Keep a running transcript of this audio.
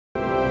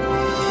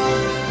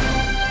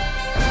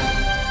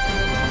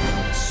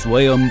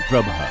Swayam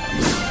Prabha.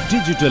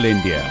 Digital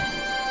India.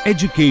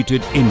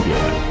 Educated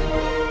India.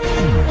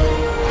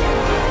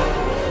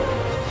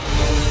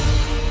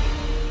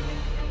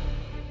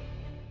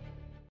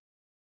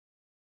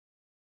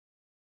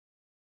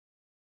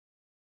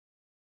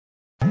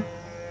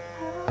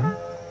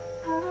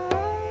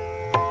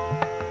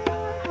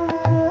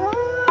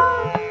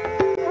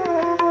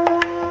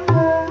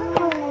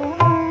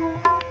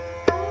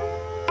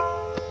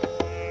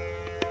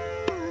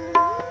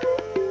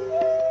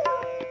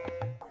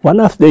 One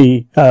of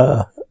the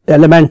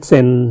elements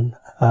in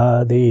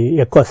the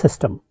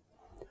ecosystem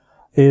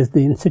is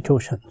the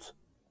institutions.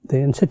 The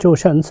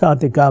institutions are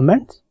the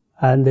governments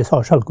and the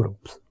social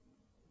groups.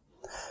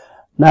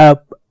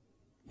 Now,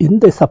 in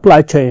the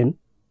supply chain,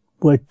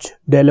 which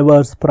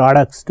delivers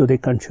products to the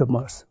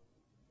consumers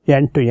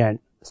end to end,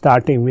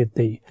 starting with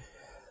the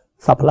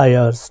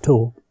suppliers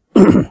to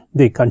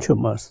the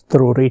consumers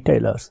through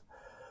retailers,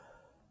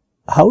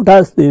 how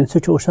does the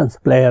institutions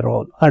play a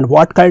role, and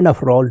what kind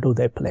of role do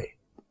they play?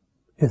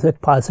 Is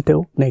it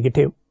positive,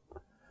 negative,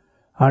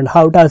 and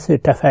how does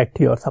it affect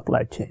your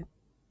supply chain?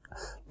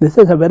 This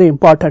is a very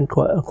important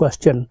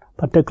question,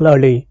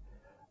 particularly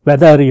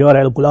whether you are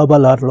a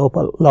global or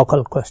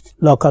local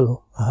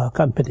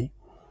company.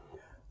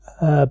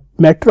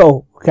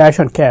 Metro Cash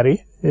and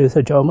Carry is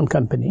a German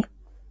company.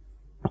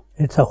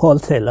 It's a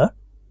wholesaler,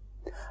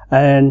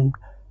 and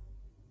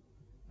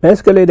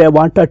basically they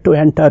wanted to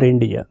enter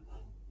India.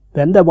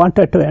 When they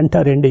wanted to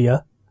enter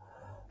India,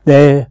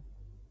 they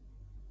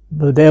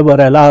were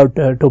allowed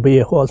to be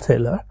a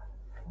wholesaler,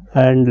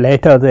 and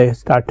later they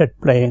started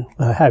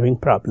having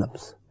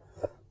problems.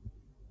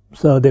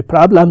 So the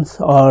problems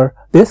are,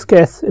 this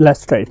case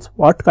illustrates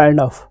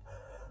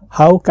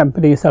how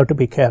companies have to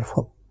be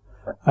careful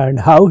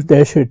and how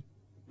they should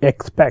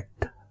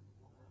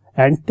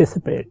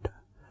anticipate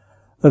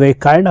the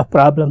kind of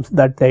problems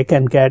that they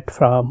can get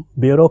from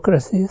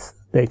bureaucracies,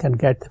 they can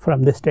get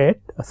from the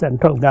state,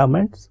 central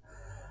governments,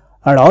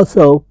 and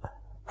also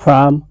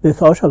from the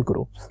social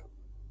groups.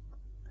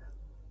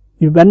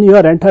 When you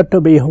are entered to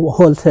be a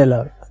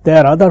wholesaler,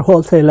 there are other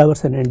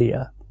wholesalers in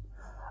India,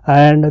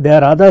 and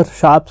there are other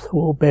shops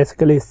who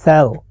basically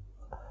sell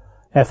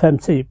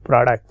FMC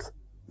products,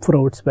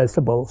 fruits,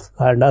 vegetables,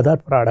 and other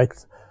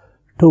products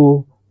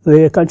to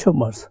the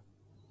consumers.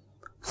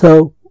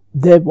 So,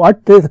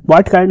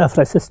 what kind of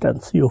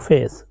resistance you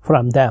face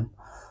from them?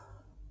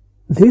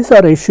 These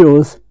are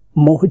issues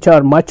which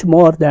are much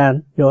more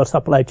than your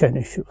supply chain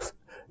issues.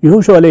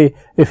 Usually,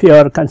 if you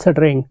are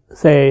considering,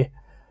 say,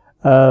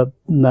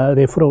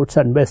 the fruits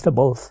and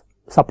vegetables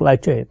supply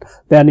chain,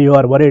 then you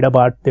are worried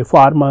about the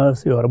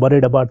farmers, you are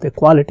worried about the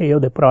quality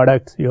of the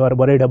products, you are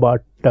worried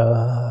about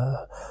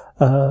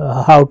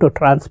how to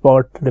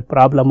transport, the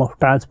problem of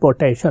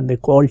transportation, the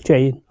cold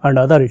chain, and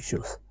other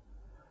issues.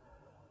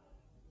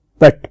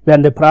 But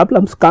when the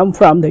problems come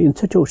from the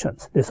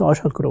institutions, the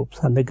social groups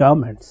and the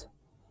governments,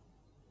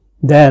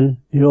 then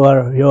you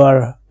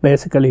are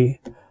basically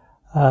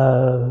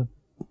you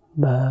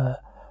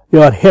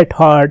are hit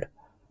hard,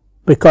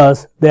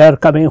 because they are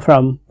coming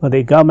from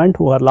the government,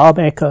 who are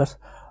lawmakers,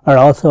 and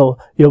also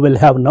you will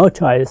have no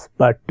choice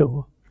but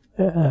to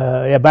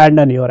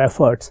abandon your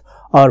efforts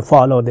or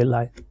follow the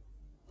line.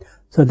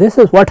 So this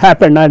is what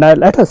happened, and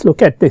let us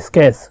look at this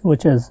case,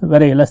 which is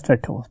very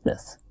illustrative of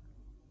this.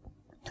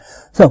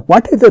 So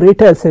what is the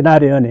retail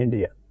scenario in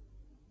India?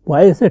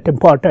 Why is it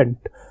important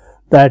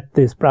that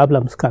these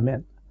problems come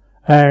in?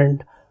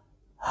 And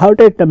how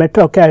did the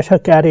Metro Cash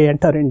and Carry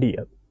enter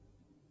India?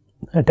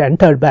 It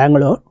entered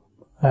Bangalore,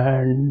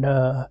 and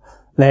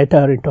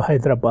later into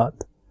Hyderabad,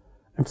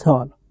 and so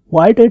on.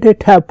 Why did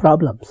it have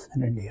problems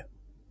in India?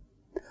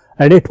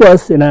 And it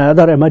was in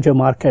other emerging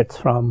markets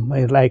from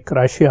like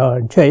Russia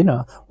and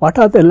China. What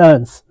are the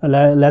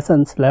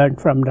lessons learned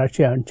from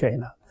Russia and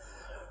China?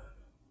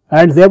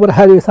 And they were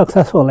highly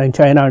successful in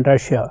China and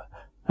Russia,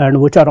 and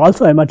which are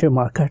also emerging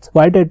markets.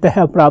 Why did they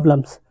have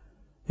problems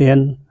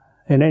in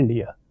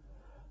India?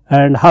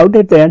 And how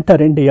did they enter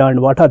India,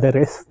 and what are the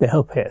risks they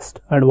have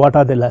faced, and what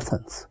are the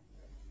lessons?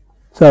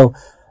 So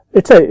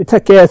it's a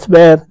case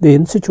where the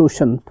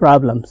institution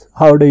problems,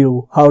 how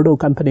do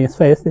companies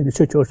face the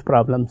institution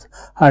problems,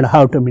 and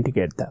how to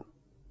mitigate them.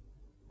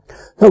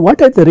 So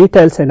what is the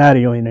retail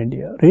scenario in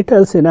India?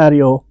 Retail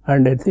scenario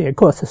and it's the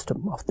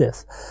ecosystem of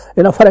this.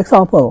 For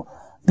example,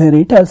 the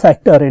retail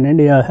sector in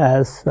India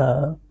has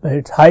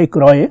it's high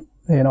growing.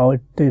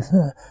 It is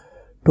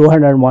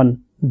 $201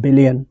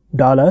 billion.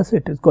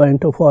 It is going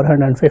to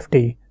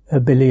 $450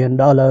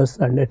 billion,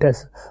 and it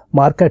has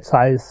market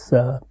size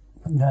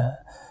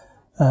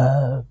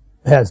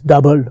has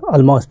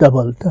almost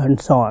doubled,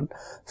 and so on.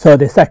 So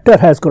the sector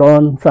has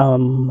grown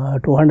from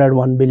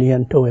 201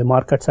 billion to a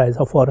market size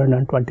of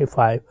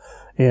 425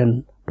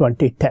 in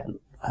 2010,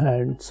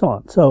 and so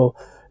on. So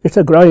it's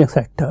a growing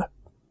sector.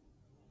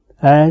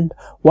 And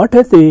what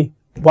are the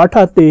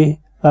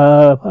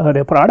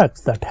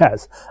products that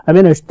has?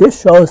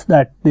 This shows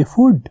that the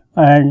food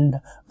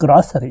and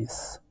grocery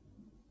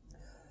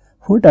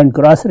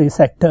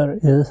sector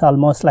is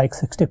almost like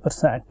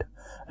 60%.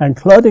 and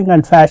clothing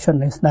and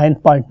fashion is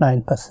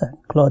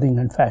 9.9%, clothing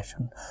and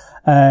fashion,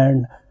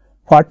 and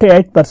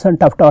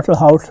 48% of total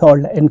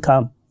household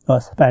income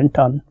was spent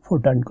on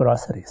food and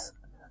groceries.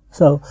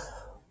 So,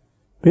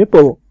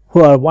 people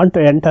who want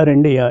to enter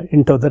India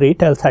into the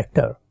retail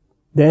sector,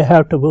 they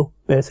have to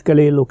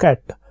basically look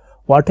at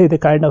what is the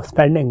kind of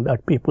spending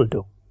that people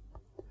do.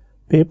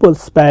 People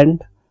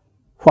spend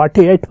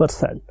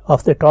 48%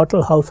 of the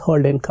total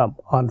household income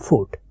on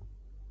food.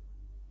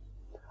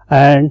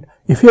 And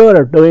if you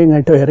are doing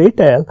into a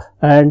retail,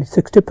 and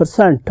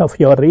 60% of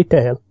your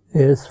retail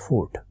is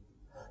food.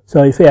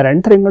 So, if you are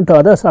entering into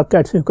other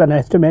circuits, you can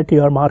estimate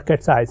your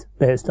market size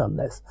based on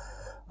this.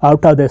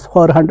 Out of this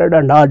 $400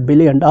 and odd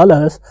billion,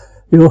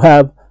 you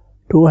have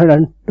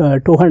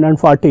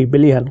 240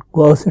 billion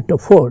goes into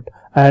food,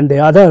 and the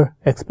other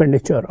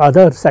expenditure,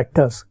 other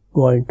sectors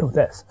go into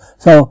this.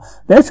 So,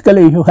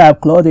 basically you have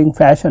clothing,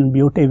 fashion,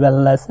 beauty,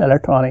 wellness,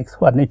 electronics,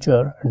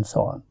 furniture, and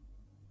so on.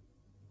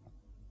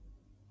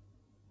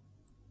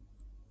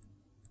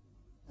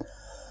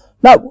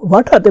 Now,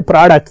 what are the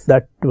products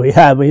that we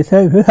have? We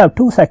say we have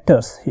two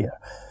sectors here.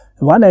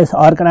 One is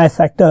organized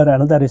sector,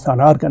 another is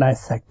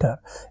unorganized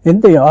sector.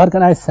 In the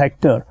organized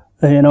sector,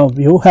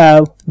 you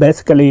have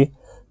basically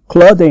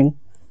clothing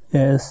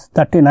is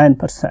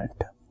 39%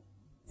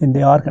 in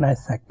the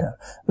organized sector,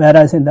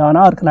 whereas in the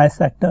unorganized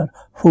sector,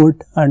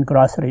 food and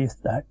grocery is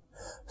that.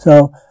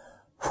 So,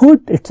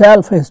 food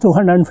itself is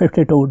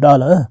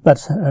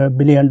 $252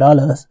 billion,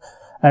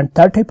 and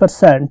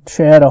 30%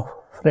 share of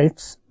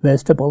fruits,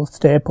 vegetables,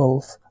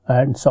 staples,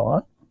 and so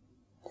on.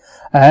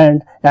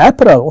 And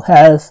apparel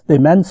has the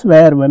men's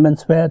wear,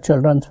 women's wear,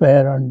 children's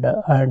wear,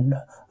 and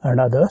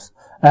others.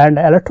 And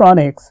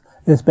electronics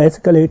is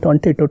basically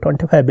 $20 to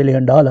 $25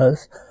 billion.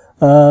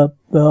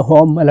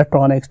 Home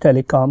electronics,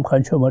 telecom,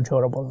 consumer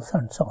durables,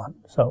 and so on.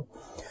 So,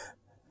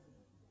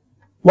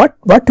 what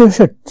you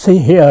should see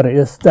here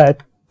is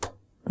that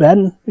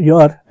when you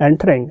are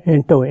entering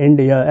into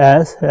India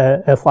as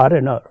a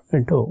foreigner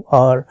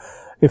or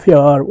if you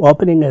are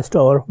opening a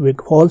store with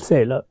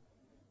wholesaler,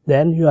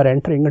 then you are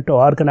entering into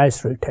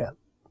organized retail.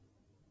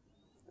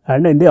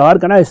 And in the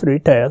organized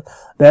retail,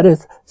 there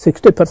is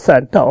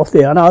 60% of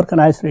the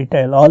unorganized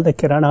retail, all the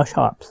kirana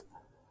shops,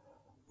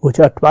 which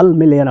are 12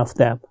 million of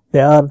them, they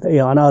are the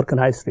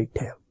unorganized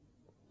retail.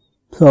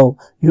 So,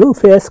 you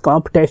face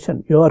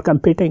competition, you are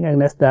competing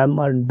against them,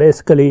 and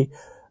basically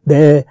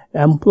they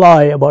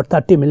employ about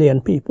 30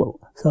 million people.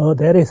 So,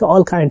 there is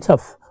all kinds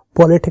of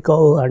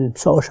political and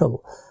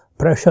social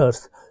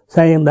pressures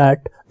saying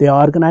that the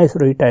organized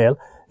retail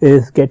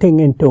is getting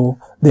into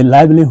the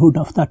livelihood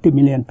of 30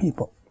 million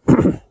people.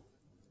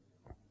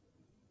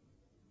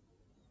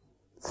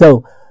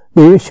 So,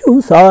 the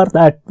issues are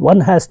that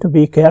one has to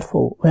be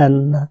careful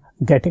when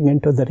getting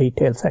into the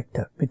retail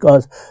sector,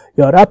 because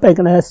you are up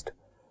against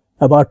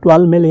about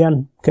 12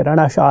 million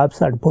kirana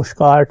shops and push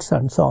carts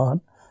and so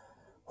on,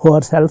 who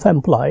are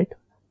self-employed,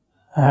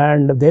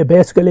 and they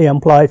basically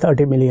employ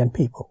 30 million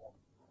people.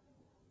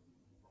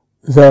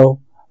 So,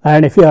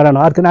 and if you are an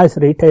organized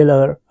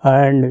retailer,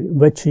 and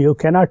which you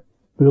cannot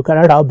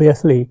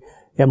obviously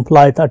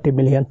employ 30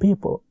 million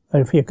people,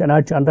 if you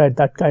cannot generate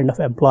that kind of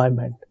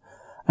employment.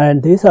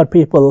 And these are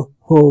people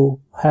who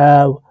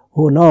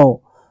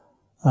know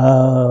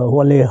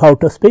only how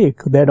to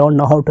speak. They don't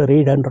know how to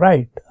read and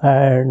write,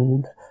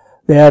 and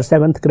they are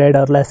 7th grade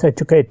or less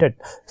educated.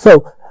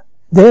 So,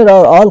 there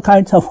are all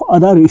kinds of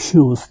other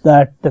issues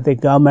that the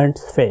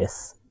governments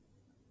face.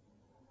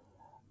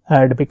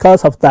 And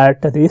because of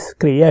that, this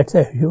creates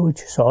a huge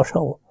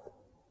social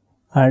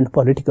and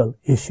political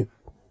issue.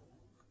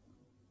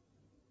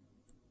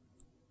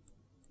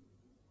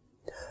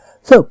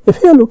 So,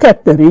 if you look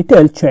at the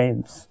retail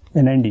chains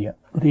in India,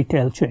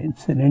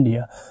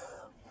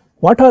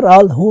 who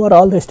are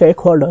all the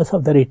stakeholders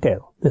of the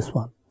retail? This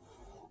one.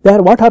 They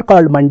are what are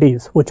called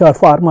mandis, which are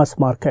farmers'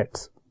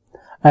 markets,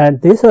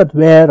 and these are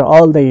where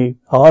all the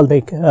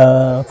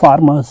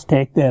farmers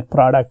take their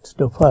products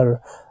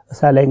for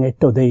selling it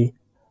to the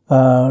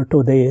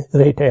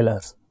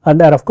retailers.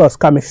 And there are of course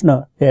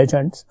commissioner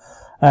agents,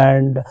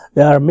 and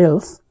there are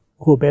mills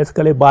who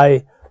basically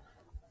buy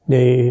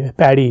the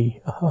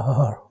paddy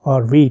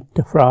or wheat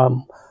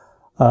from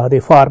the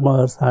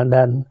farmers, and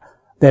then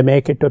they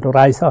make it to the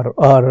rice or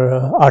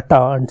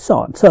atta and so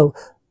on. So,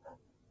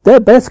 they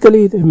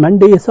basically the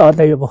mandis are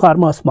the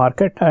farmers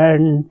market,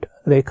 and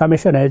the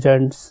commission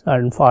agents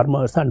and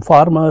farmers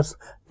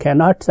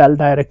cannot sell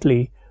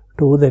directly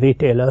to the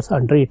retailers,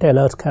 and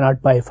retailers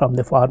cannot buy from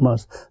the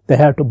farmers. They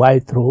have to buy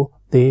through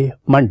the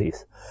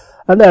mandis.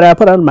 And there are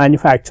apparel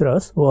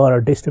manufacturers who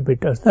are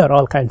distributors. There are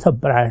all kinds of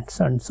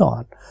brands and so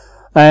on.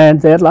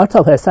 And there are lots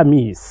of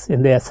SMEs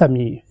in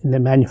the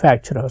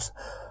manufacturers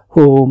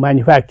who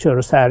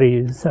manufacture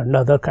sarees and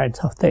other kinds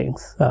of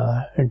things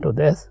into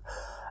this,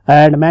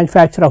 and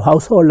manufacture of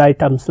household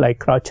items like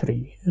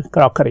crockery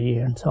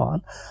and so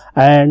on,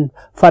 and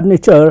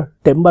furniture,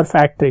 timber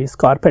factories,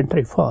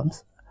 carpentry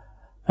firms,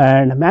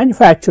 and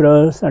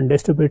manufacturers and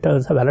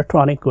distributors of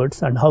electronic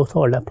goods and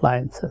household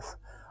appliances,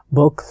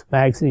 books,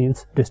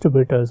 magazines,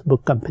 distributors,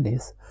 book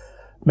companies,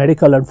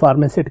 medical and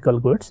pharmaceutical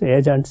goods,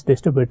 agents,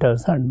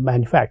 distributors and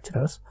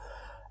manufacturers,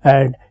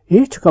 and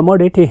each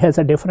commodity has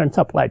a different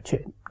supply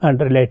chain and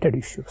related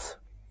issues.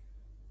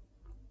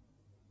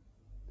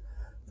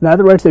 In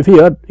other words, if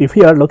you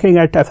are looking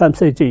at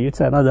FMCG,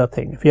 it's another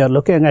thing. If you are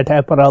looking at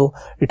apparel,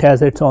 it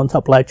has its own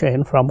supply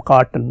chain from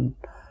cotton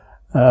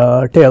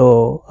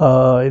till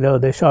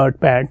the shirt,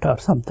 pant or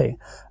something.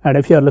 And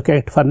if you are looking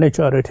at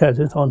furniture, it has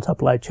its own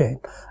supply chain.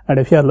 And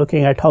if you are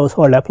looking at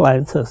household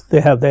appliances,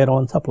 they have their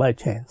own supply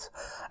chains,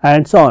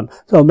 and so on.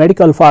 So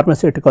medical,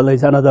 pharmaceutical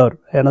is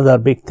another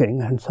big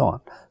thing, and so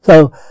on.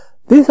 So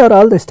these are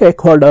all the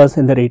stakeholders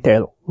in the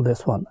retail.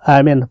 This one,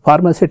 I mean,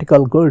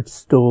 pharmaceutical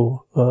goods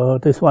to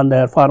this one, they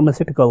are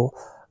pharmaceutical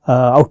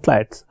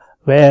outlets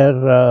where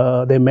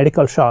the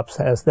medical shops,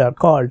 as they are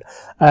called,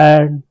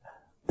 and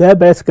they are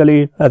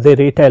basically the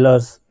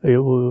retailers.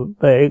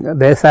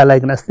 They sell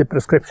against the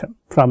prescription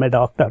from a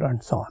doctor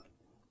and so on.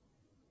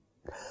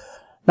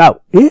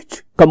 Now,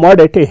 each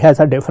commodity has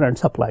a different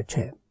supply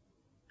chain.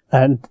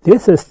 And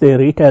this is the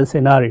retail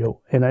scenario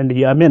in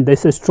India. I mean,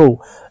 this is true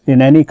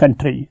in any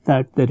country,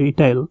 that the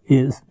retail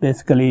is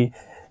basically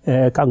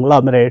a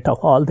conglomerate of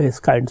all these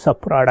kinds of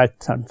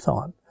products and so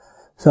on.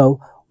 So,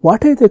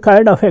 what is the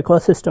kind of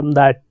ecosystem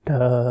that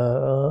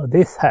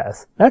this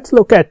has? Let's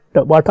look at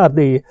what are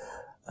the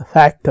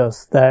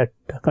factors that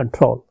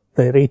control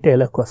the retail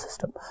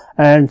ecosystem.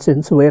 And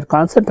since we are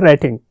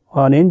concentrating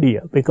on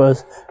India,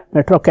 because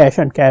Metro Cash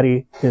and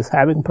Carry is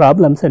having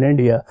problems in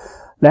India,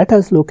 let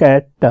us look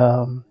at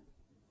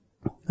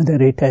the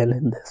retail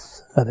in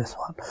this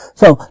one.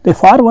 So, the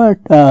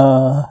forward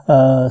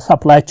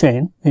supply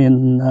chain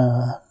in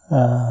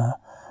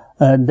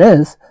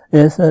this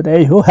is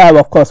you have,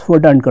 of course,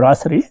 food and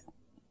grocery,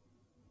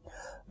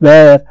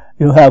 where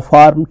you have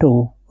farm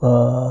to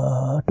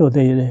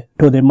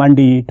the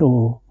mandi,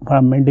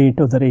 from mandi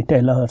to the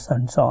retailers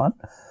and so on.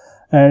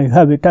 And you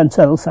have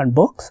utensils and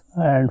books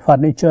and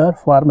furniture,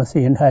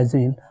 pharmacy and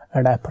hygiene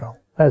and apparel.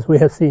 As we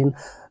have seen,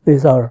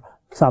 these are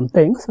some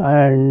things,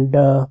 and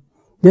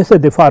this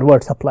is the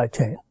forward supply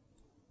chain.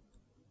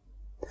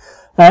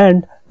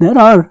 And there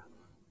are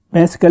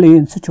basically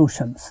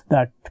institutions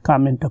that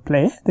come into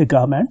play, the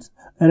governments.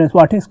 There is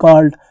what is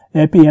called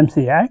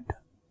APMC Act,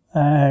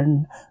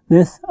 and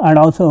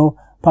also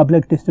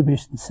public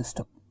distribution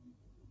system.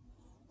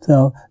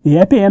 So, the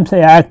APMC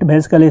Act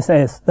basically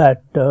says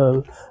that,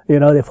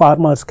 the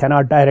farmers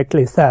cannot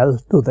directly sell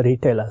to the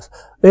retailers.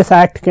 This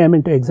act came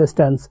into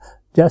existence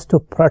just to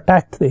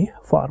protect the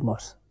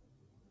farmers,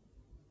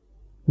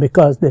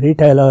 because the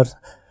retailers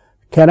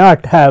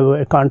cannot have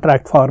a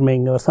contract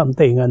farming or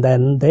something, and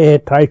then they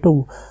try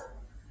to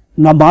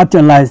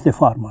marginalize the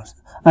farmers.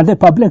 And the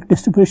public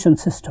distribution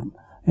system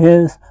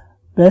is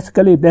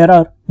basically there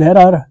are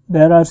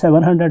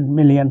 700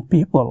 million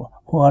people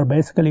who are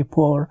basically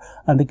poor,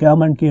 and the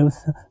government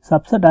gives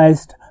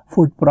subsidized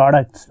food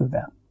products to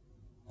them.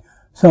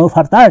 So,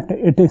 for that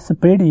it is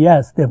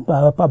PDS,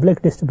 the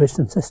public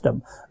distribution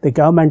system. The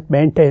government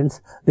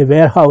maintains the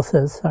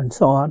warehouses and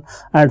so on,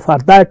 and for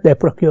that they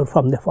procure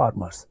from the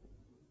farmers.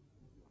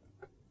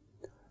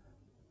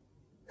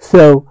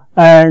 So,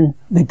 and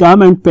the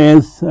government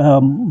pays a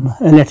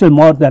little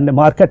more than the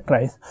market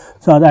price,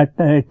 so that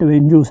it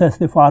induces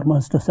the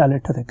farmers to sell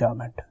it to the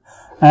government.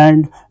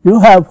 And you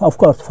have, of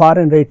course,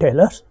 foreign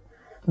retailers.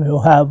 You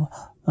have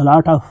a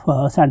lot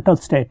of central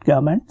state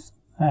governments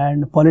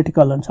and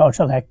political and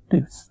social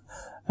activists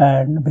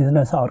and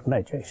business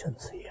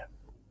organizations here.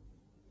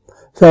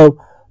 So,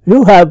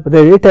 you have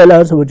the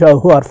retailers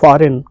who are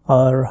foreign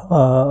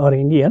or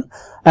Indian,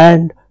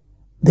 and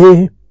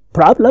the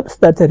problems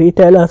that the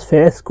retailers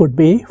face could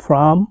be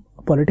from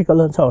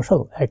political and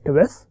social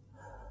activists,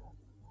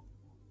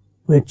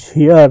 which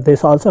here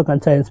this also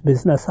concerns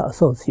business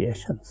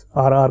associations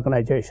or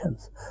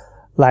organizations.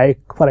 Like,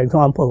 for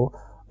example,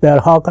 there are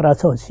hawker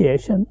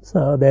associations,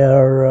 there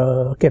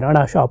are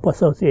kirana shop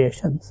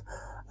associations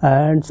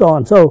and so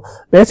on. So,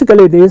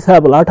 basically these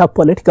have a lot of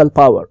political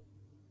power,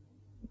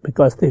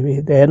 because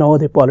they know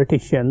the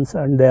politicians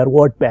and their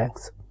vote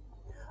banks.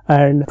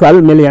 And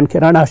 12 million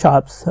kirana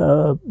shops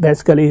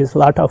basically is a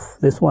lot of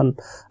this one,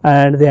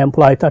 and they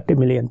employ 30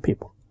 million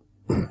people.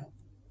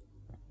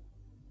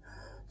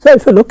 So,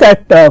 if you look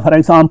at for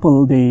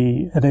example,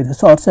 the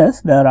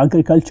resources, there are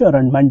agriculture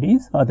and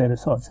mandis are the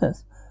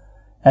resources,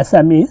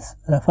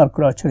 SMEs for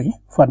grocery,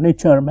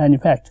 furniture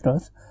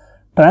manufacturers,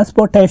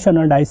 transportation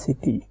and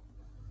ICT,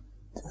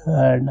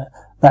 and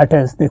that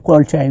is the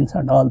cold chains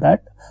and all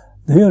that.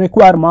 You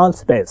require mall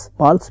space.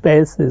 Mall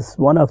space is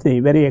one of the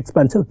very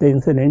expensive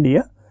things in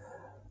India,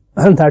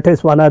 and that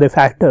is one of the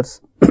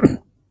factors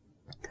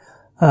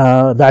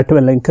that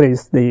will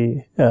increase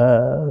the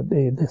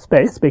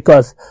space,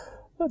 because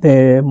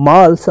the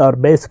malls are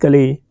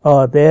basically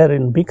there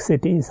in big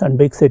cities, and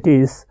big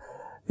cities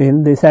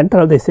in the center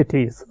of the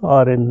cities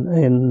or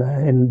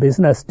in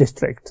business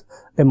districts.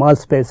 The mall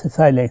space is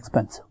highly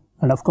expensive,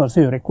 and of course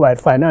you require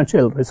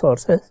financial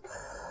resources.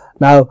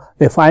 Now,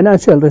 the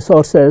financial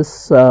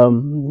resources,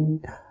 the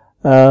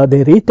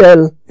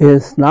retail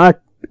is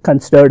not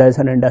considered as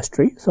an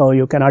industry, so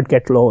you cannot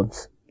get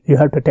loans. you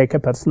have to take a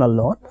personal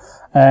loan,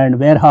 and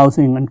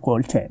warehousing and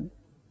cold chain.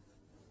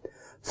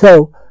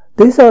 So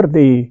these are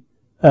the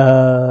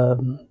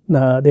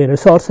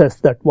resources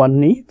that one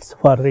needs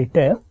for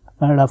retail,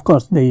 and of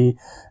course the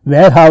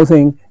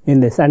warehousing in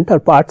the center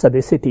parts of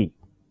the city,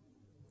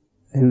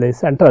 in the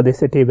center of the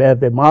city where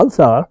the malls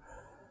are,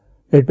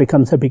 it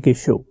becomes a big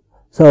issue.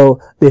 So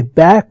the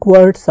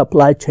backward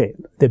supply chain,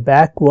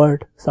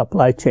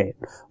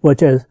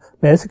 which is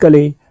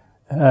basically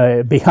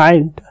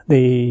behind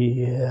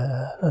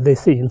the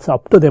scenes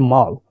up to the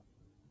mall.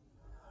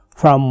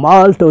 From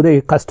mall to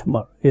the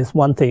customer is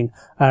one thing,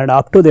 and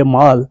up to the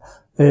mall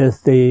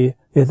is the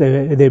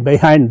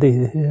behind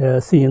the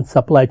scenes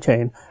supply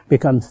chain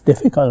becomes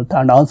difficult,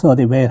 and also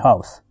the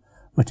warehouse,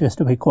 which is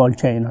to be cold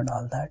chain and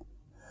all that.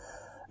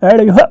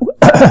 And you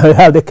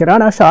have the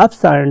kirana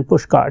shops and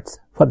push carts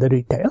for the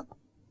retail,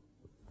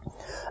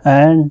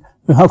 and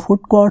you have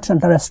food courts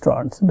and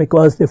restaurants,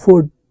 because the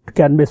food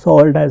can be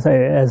sold as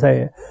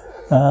a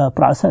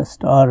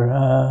processed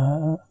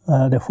or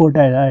the food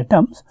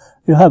items.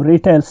 You have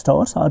retail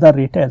stores, other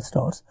retail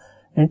stores.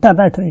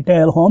 Internet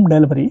retail, home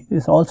delivery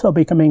is also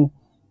becoming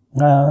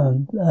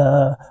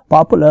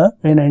popular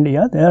in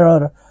India. There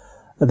are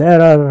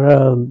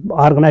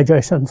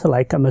organizations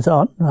like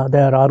Amazon,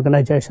 there are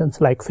organizations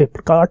like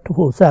Flipkart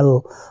who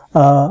sell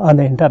on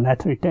the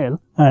internet retail,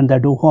 and they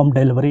do home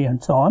delivery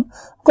and so on.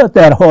 Of course,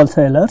 they are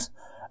wholesalers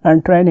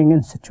and training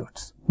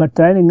institutes. But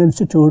training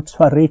institutes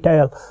for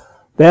retail,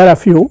 there are a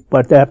few,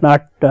 but they are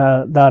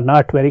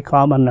not very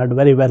common and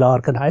very well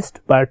organized.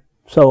 But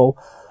so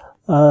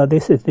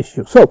this is the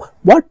issue. So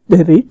what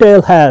the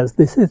retail has,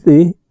 this is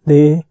the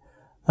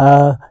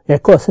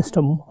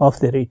ecosystem of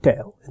the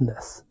retail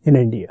in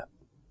India.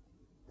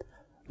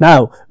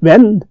 Now,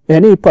 when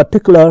any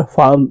particular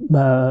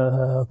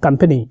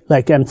company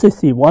like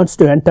MCC wants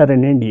to enter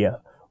in India,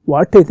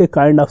 what is the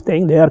kind of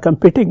thing? They are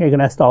competing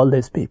against all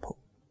these people.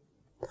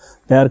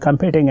 They are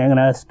competing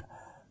against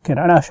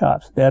kirana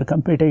shops, they are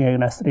competing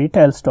against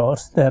retail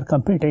stores, they are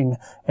competing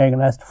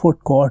against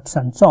food courts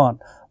and so on.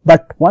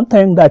 But one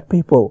thing that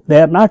they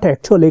are not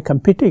actually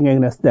competing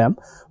against them,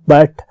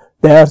 but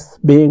they are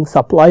being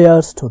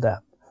suppliers to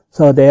them.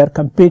 So they are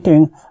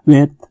competing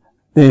with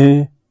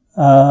the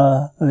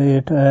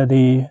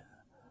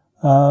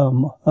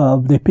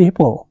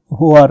people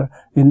who are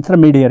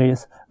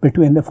intermediaries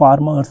between the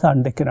farmers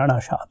and the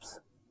kirana shops.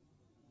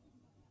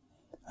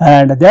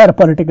 And they are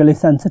politically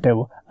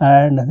sensitive,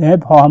 and they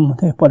form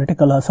the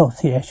political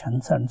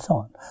associations and so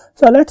on.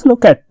 So let's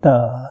look at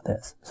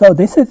this. So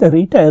this is the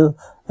retail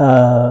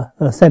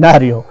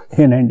scenario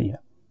in India.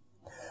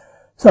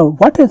 So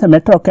what is the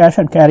Metro Cash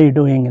and Carry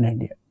doing in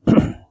India?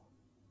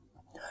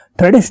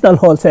 Traditional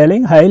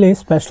wholesaling, highly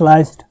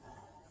specialized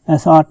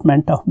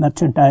assortment of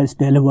merchandise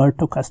delivered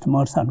to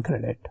customers on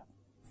credit.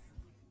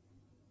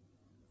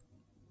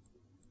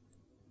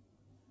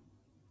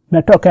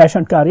 Metro Cash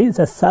and Carry is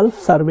a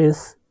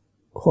self-service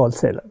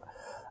wholesaler.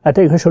 I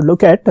think we should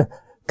look at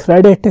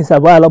credit is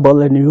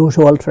available in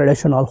usual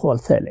traditional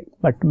wholesaling,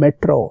 but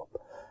Metro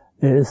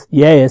is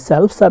A,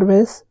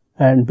 self-service,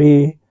 and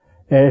B,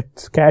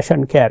 it's cash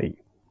and carry.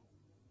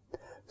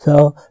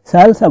 So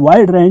sells a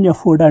wide range of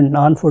food and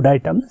non-food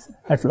items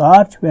at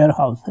large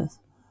warehouses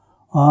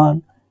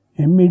on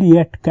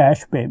immediate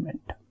cash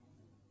payment.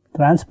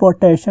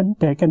 Transportation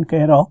taken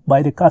care of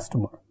by the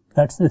customer.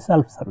 That's the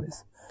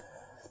self-service.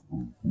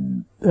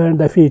 And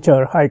they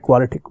feature high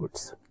quality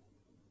goods.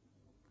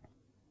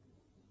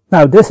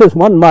 Now this is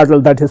one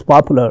model that is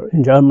popular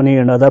in Germany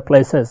and other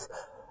places,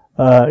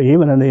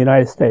 even in the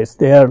United States.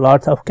 There are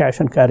lots of cash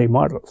and carry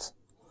models.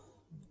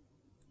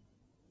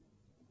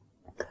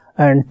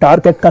 And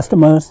target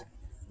customers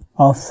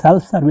of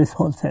self-service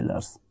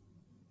wholesalers.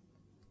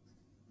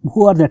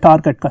 Who are the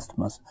target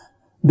customers?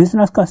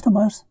 Business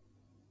customers,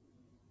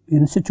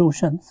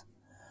 institutions,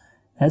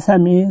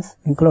 SMEs,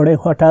 including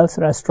hotels,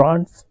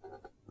 restaurants,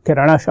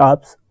 kirana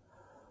shops,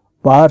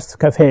 bars,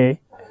 cafes,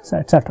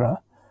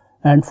 etc.,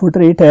 and food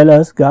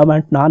retailers,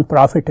 government,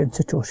 non-profit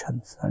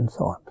institutions, and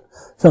so on.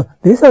 So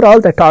these are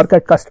all the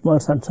target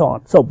customers and so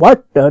on. So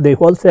what the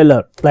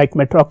wholesaler like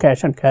Metro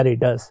Cash and Carry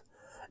does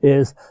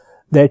is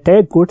they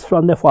take goods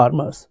from the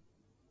farmers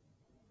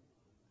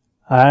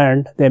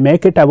and they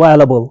make it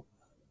available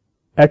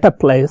at a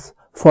place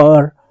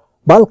for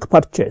bulk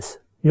purchase.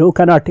 You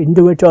cannot,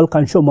 individual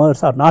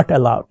consumers are not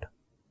allowed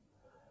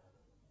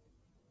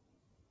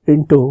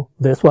into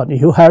this one.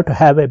 You have to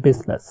have a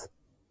business.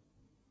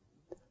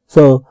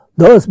 So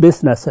those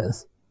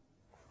businesses,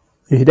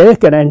 they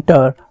can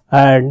enter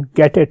and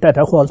get it at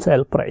a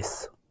wholesale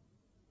price.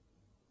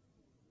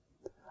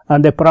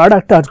 And the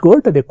product is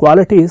good, the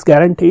quality is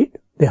guaranteed,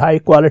 the high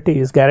quality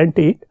is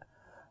guaranteed,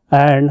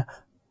 and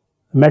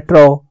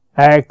Metro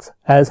acts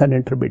as an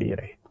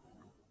intermediary.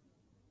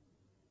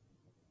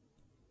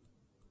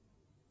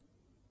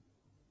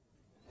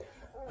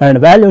 And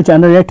value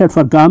generated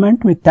for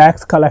government with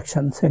tax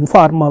collections.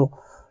 Informal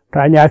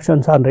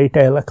transactions on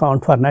retail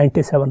account for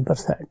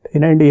 97%.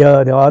 In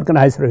India, the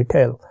organized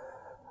retail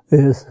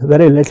is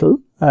very little,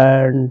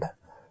 and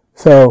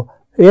so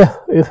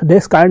if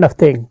this kind of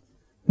thing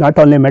not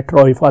only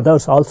Metro, if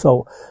others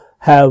also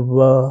have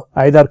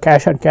either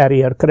cash and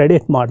carry or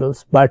credit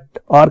models, but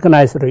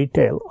organized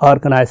retail,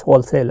 organized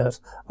wholesalers,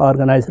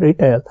 organized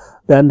retail,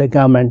 then the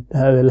government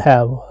will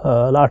have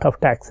a lot of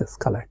taxes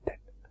collected.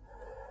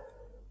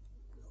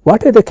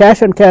 What is the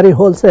cash and carry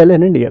wholesale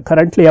in India?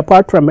 Currently,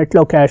 apart from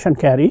Metro Cash and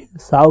Carry,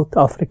 South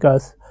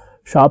Africa's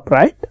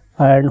ShopRite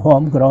and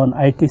homegrown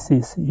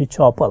ITC's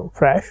Choppal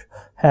Fresh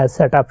has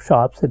set up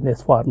shops in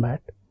this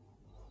format.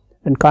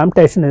 And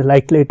competition is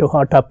likely to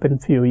hot up in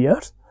few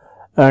years.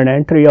 And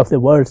entry of the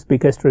world's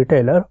biggest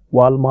retailer,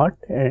 Walmart,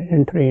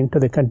 entry into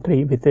the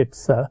country with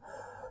its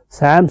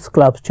Sam's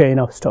Club chain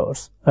of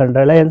stores. And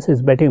Reliance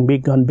is betting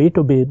big on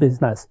B2B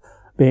business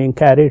being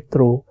carried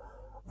through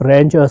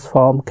Rangers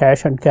Farm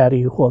cash and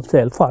carry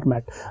wholesale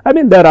format. I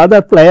mean, there are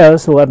other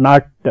players who are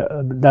not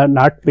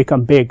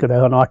become big, they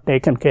are not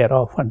taken care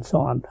of and so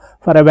on,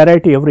 for a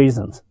variety of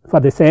reasons, for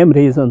the same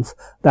reasons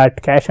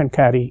that cash and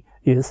carry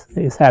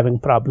is having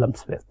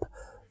problems with.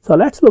 So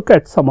let's look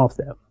at some of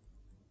them.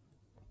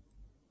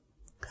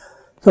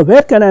 So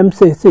where can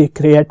MCC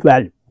create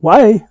value?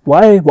 Why,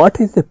 what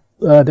is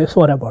this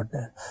one about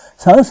that?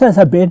 Serves as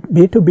a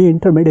B2B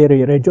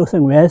intermediary,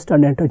 reducing waste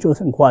and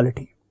introducing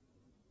quality.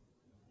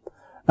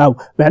 Now,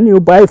 when you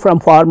buy from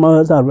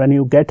farmers or when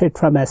you get it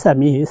from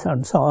SMEs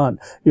and so on,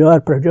 you are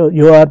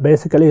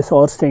basically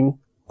sourcing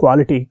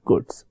quality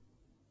goods.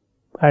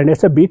 And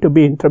it's a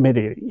B2B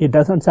intermediary. It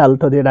doesn't sell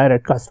to the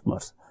direct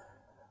customers.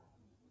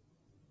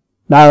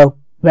 Now,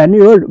 when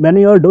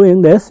you are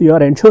doing this, you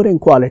are ensuring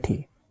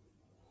quality.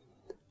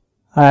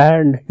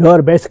 And you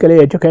are basically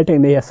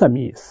educating the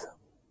SMEs.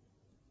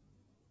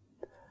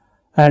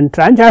 And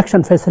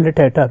transaction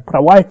facilitator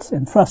provides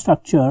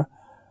infrastructure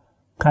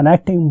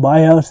connecting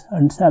buyers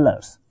and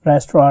sellers,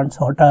 restaurants,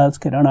 hotels,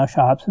 kirana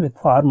shops with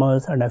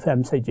farmers and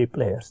FMCG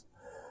players.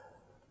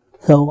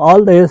 So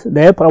all this,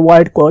 they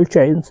provide cold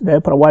chains, they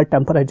provide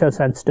temperature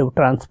sensitive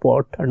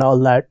transport and all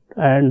that,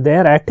 and they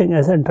are acting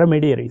as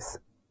intermediaries.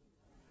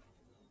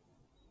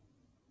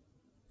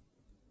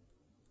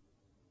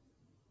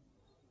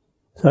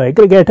 So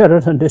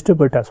aggregators and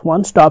distributors,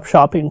 one-stop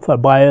shopping for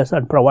buyers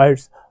and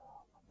provides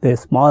the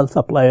small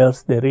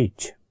suppliers the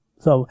reach.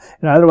 So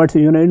in other words,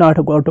 you need not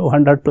to go to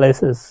 100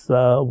 places,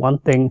 one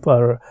thing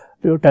for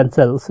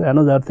utensils,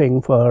 another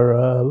thing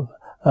for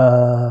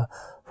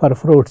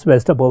fruits,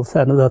 vegetables,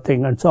 another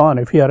thing and so on.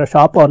 If you are a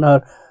shop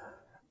owner,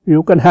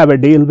 you can have a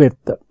deal with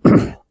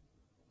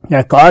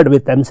a card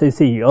with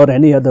MCC or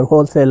any other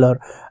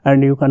wholesaler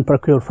and you can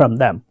procure from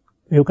them.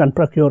 You can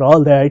procure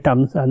all the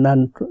items and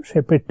then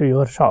ship it to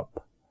your shop.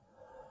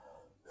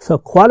 So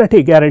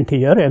quality guarantee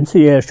here,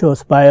 MCA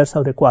assures buyers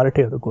of the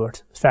quality of the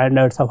goods,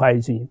 standards of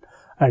hygiene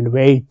and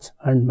weights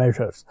and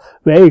measures.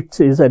 Weights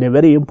is a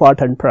very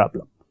important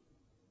problem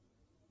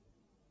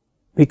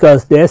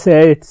because they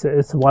say it's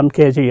 1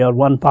 kg or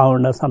 1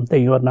 pound or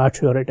something, you are not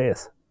sure it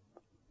is.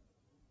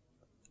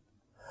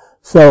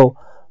 So,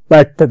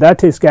 but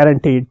that is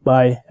guaranteed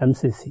by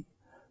MCC.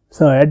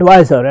 So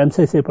advisor,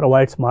 MCC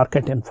provides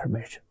market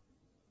information.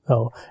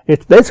 So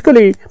it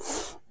basically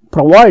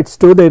provides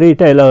to the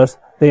retailers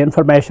the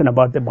information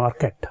about the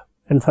market,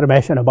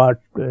 information about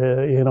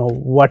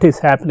what is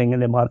happening in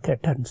the market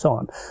and so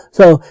on.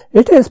 So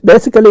it is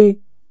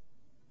basically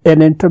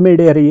an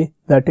intermediary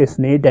that is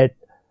needed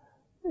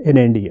in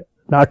India,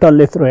 not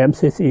only through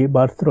MCC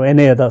but through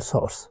any other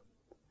source.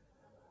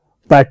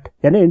 But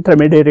any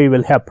intermediary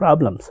will have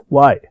problems.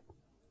 Why?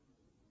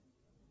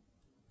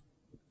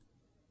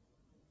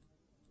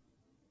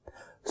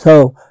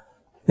 So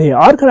the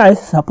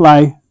organized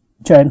supply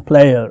chain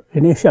player,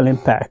 initial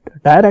impact,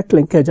 direct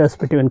linkages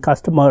between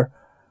customer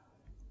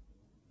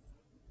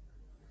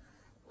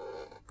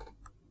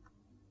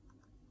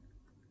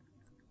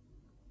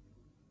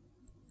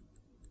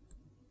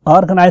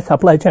organized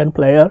supply chain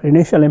player,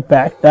 initial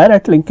impact,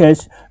 direct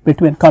linkage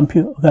between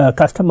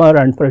customer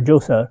and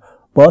producer,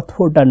 both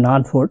food and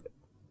non-food,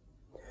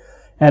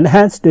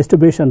 enhanced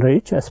distribution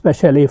reach,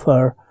 especially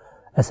for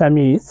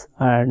SMEs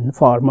and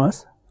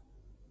farmers.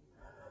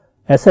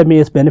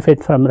 SMEs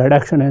benefit from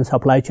reduction in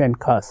supply chain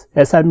costs.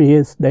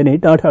 SMEs, they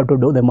need not have to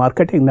do the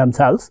marketing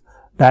themselves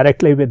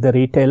directly with the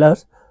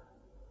retailers.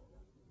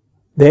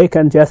 They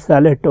can just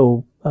sell it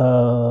to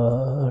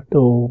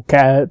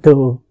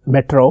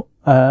Metro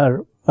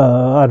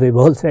or the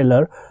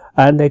wholesaler,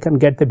 and they can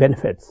get the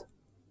benefits.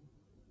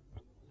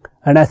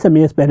 And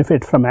SMEs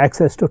benefit from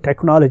access to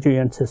technology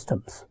and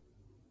systems.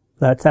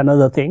 That's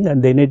another thing,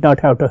 and they need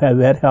not have to have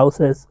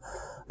warehouses.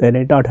 They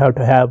need not have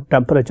to have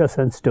temperature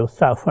sensitive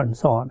stuff and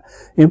so on.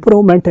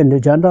 Improvement in the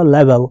general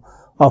level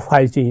of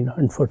hygiene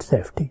and food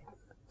safety.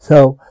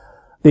 So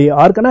the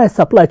organized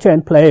supply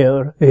chain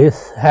player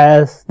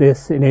has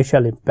this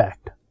initial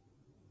impact.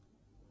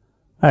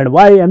 And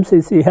why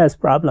MCC has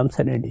problems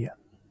in India?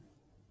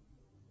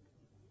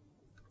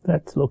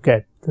 Let's look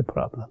at the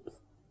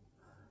problems.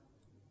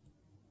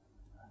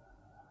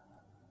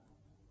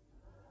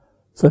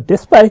 So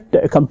despite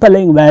a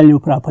compelling value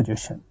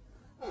proposition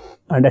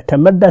and a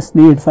tremendous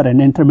need for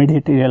an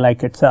intermediary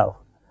like itself,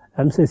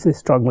 MCC is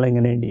struggling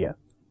in India.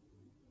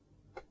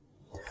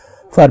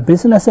 For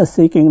businesses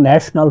seeking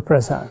national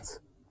presence,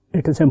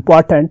 it is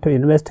important to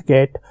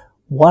investigate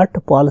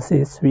what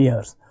policy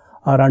spheres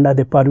are under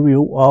the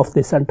purview of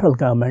the central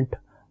government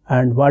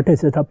and what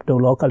is it up to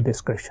local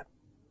discretion.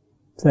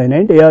 So in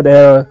India,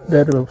 there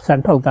is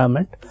central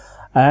government,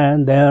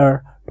 and there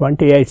are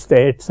 28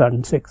 states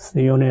and 6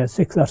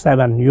 or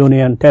 7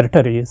 union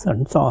territories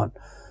and so on.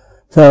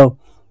 So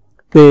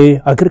the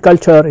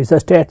agriculture is a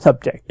state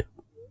subject,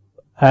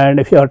 and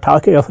if you are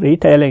talking of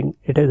retailing,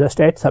 it is a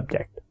state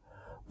subject.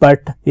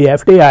 But the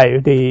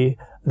FDI,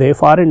 the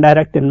foreign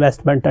direct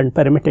investment and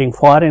permitting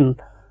foreign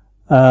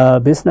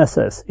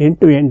businesses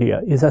into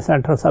India is a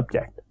central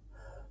subject.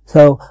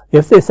 So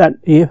if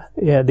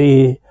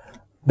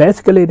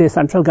basically the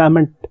central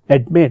government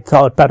admits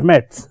or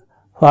permits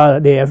for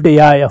the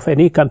FDI of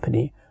any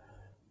company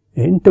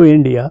into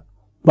India,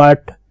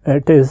 but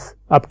it is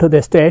up to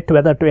the state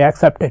whether to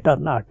accept it or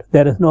not.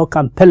 There is no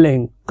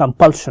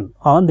compulsion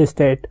on the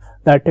state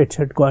that it's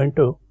going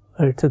to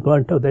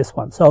this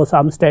one. So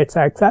some states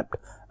accept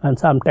and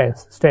some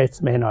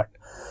states may not.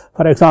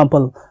 For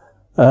example,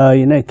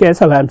 in a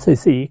case of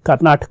MCC,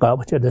 Karnataka,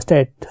 which is the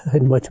state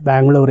in which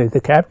Bangalore is the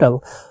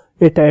capital,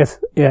 it is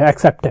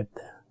accepted.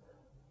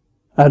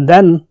 And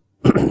then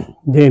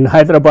in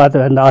Hyderabad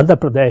and Andhra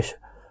Pradesh,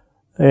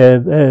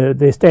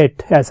 the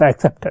state has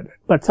accepted it.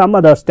 But some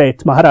other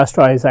states,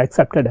 Maharashtra has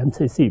accepted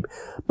MCC,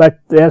 but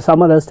there are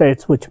some other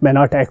states which may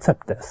not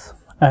accept this,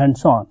 and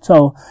so on.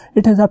 So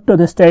it is up to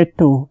the state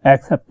to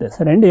accept this.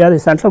 In India, the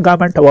central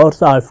government owns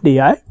the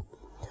FDI,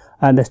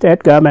 and the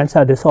state governments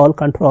have the sole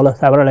control of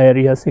several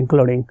areas,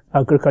 including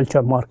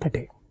agriculture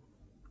marketing.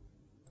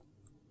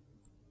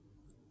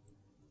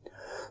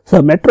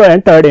 So Metro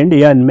entered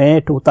India in May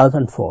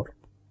 2004.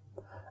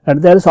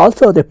 And there is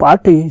also the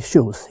party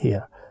issues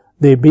here.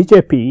 The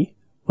BJP,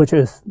 which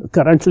is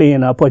currently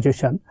in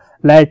opposition,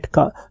 led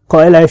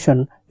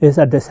coalition is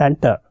at the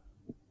center,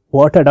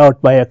 voted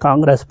out by a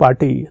Congress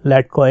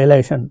party-led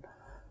coalition.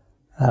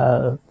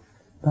 It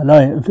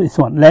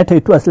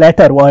was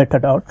later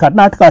voted out.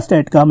 Karnataka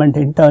state government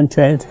in turn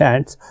changed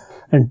hands,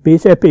 and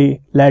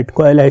BJP-led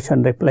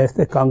coalition replaced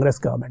the Congress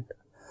government.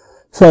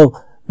 So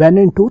when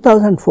in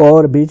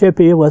 2004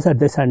 BJP was at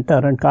the center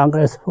and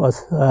Congress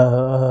was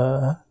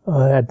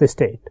at the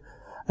state,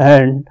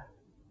 and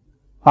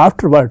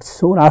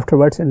soon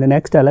afterwards in the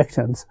next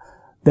elections,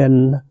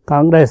 then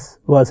Congress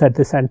was at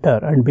the center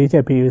and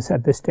BJP is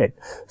at the state.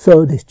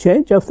 So this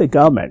change of the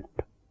government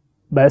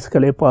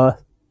basically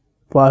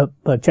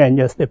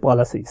changes the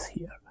policies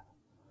here.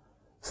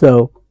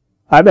 So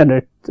I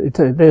mean,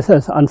 this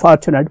is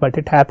unfortunate, but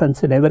it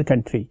happens in every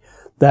country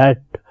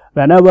that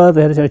whenever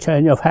there is a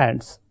change of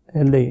hands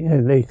in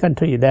the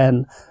country,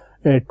 then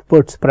it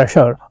puts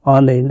pressure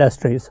on the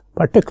industries,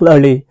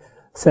 particularly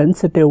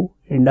sensitive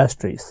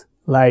industries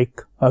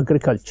like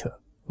agriculture,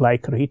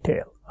 like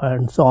retail,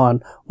 and so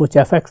on, which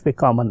affects the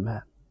common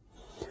man.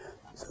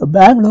 So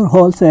Bangalore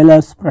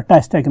wholesalers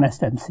protest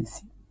against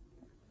MCC.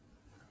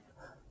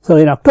 So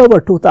in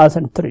October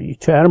 2003,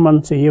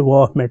 Chairman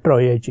CEO of Metro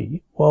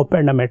AG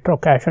opened a Metro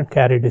cash and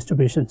carry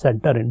distribution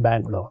center in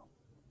Bangalore.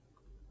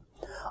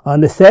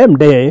 On the same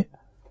day,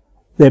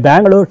 the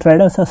Bangalore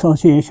Traders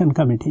Association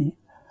Committee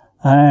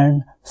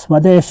and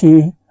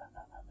Swadeshi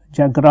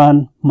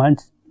Jagran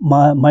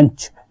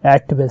Manch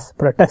activists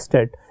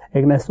protested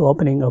against the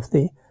opening of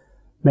the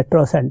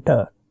Metro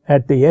Center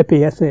at the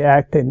APSA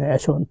Act in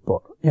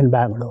Yeshwantpur in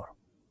Bangalore.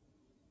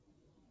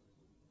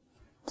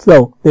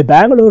 So the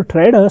Bangalore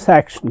Traders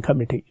Action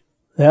Committee,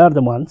 they are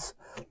the ones.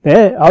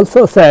 They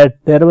also said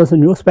there was a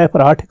newspaper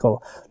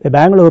article. The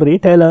Bangalore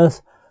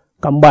retailers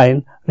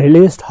combined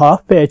released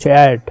half-page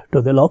ad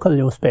to the local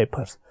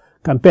newspapers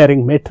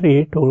comparing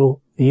Metri to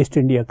the East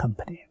India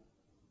Company.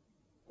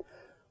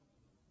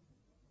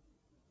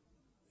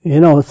 You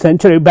know,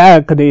 centuries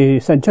back, the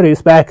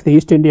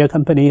East India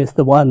Company is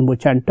the one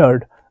which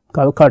entered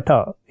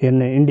Calcutta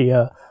in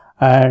India,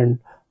 and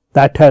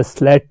that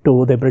has led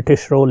to the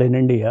British rule in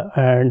India,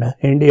 and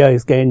India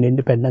is gained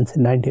independence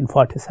in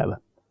 1947.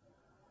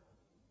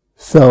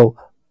 So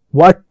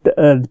when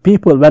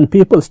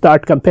people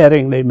start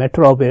comparing the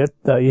Metro with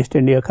the East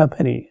India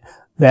Company,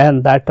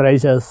 then that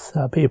raises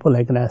people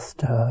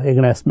against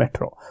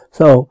Metro.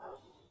 So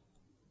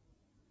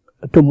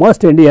to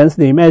most Indians,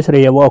 the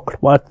imagery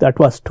evoked that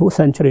was 2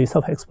 centuries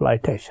of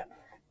exploitation.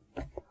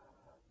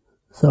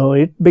 So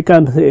it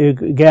becomes a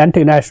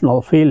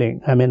anti-national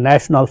feeling,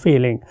 national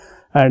feeling,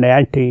 and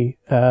anti-MCC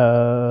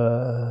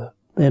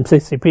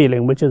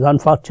feeling, which is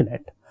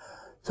unfortunate.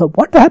 So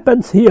what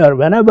happens here,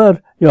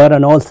 whenever you are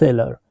an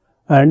wholesaler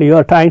and you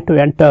are trying to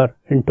enter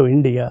into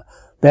India,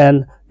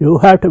 then you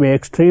have to be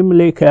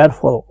extremely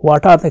careful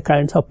what are the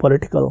kinds of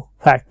political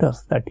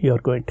factors that you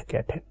are going to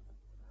get in.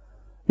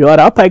 You are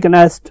up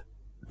against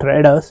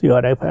traders, you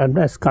are up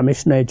against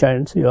commission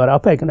agents, you are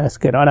up against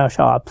kirana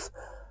shops,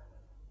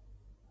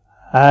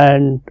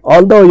 and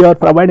although you are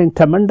providing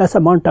tremendous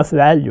amount of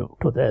value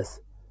to this,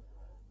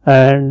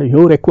 and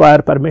you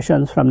require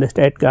permissions from the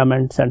state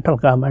government, central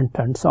government,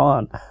 and so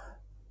on.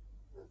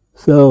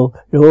 So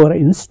your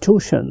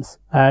institutions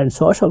and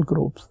social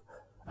groups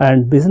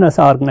and business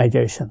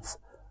organizations,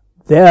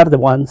 they are the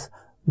ones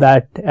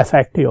that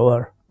affect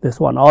your this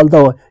one,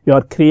 although you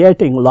are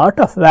creating lot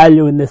of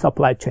value in the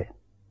supply chain.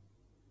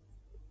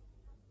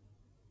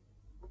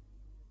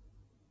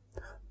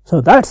 So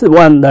that's the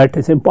one that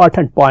is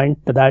important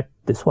point, that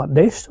this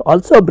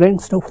also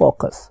brings to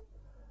focus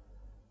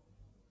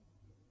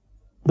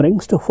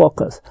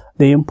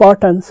the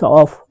importance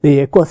of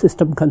the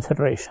ecosystem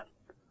consideration,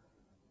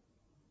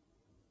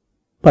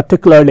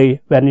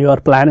 particularly when you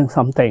are planning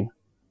something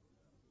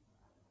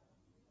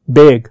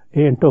big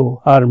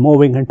into or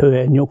moving into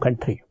a new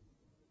country,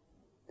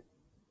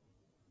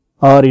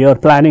 or you are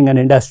planning an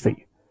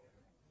industry.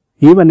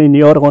 Even in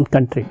your own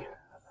country,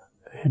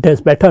 it is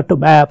better to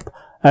map,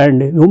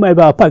 and you may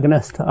be up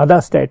against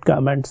other state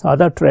governments,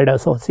 other trade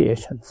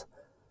associations,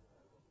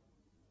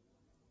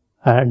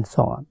 and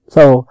so on.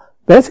 So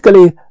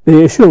basically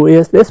the issue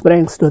is, this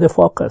brings to the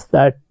focus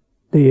that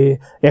the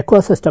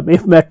ecosystem,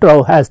 if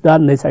Metro has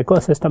done this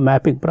ecosystem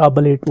mapping,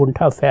 probably it wouldn't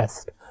have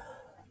faced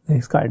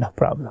these kind of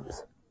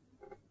problems.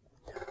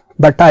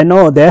 But I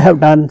know they have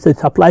done the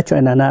supply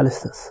chain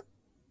analysis,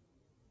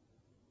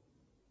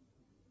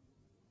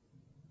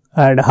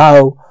 and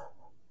how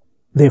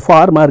the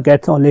farmer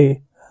gets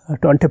only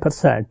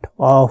 20%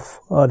 of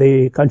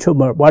the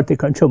consumer, what the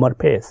consumer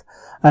pays,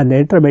 and the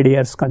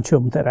intermediaries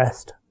consume the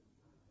rest.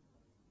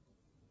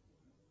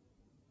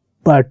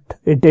 But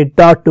it did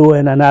not do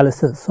an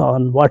analysis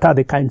on what are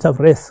the kinds of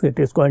risks it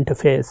is going to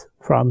face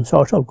from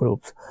social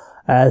groups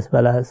as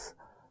well as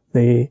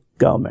the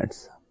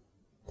governments.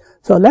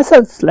 So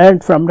lessons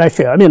learned from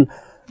Russia. I mean,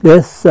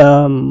 this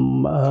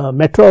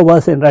Metro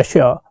was in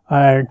Russia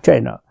and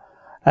China,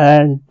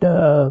 and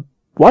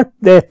what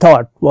they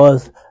thought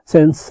was,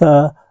 since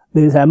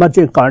these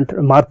emerging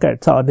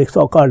markets are the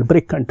so-called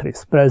BRIC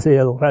countries,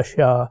 Brazil,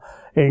 Russia,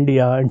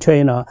 India and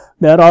China,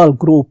 they are all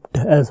grouped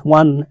as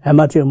one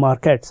emerging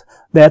markets.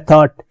 They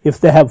thought if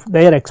they have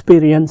their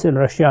experience in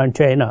Russia and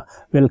China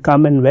will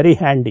come in very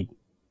handy.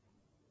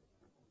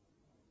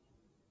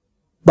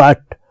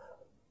 But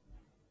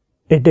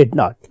it did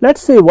not.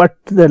 Let's see what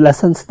the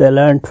lessons they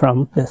learned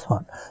from this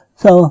one.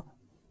 So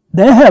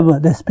they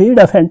have the speed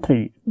of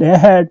entry. They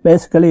had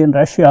basically in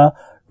Russia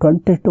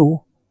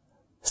 22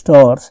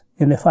 stores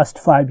in the first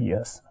 5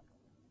 years,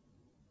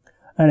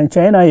 and in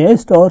China 8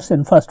 stores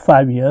in first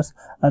 5 years,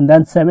 and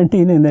then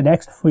 17 in the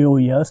next few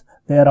years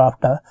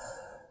thereafter.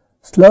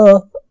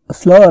 Slow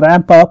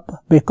ramp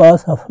up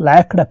because of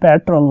lacked a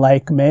patron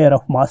like mayor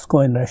of Moscow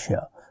in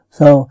Russia.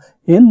 So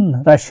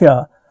in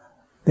Russia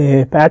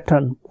the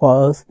patron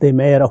was the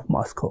mayor of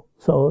Moscow.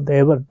 So they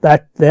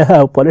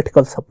have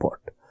political support.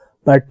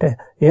 But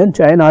in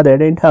China they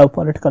didn't have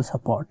political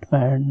support,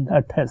 and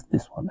that has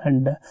this one.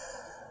 And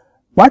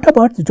what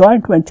about the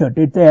joint venture?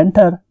 Did they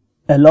enter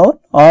alone,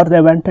 or they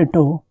went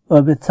into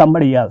with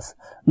somebody else?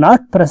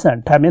 Not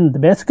present. I mean,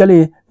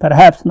 basically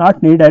perhaps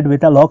not needed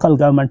with a local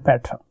government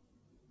patron.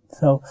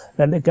 So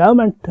when the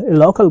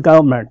local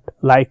government,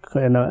 like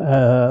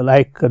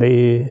like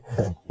the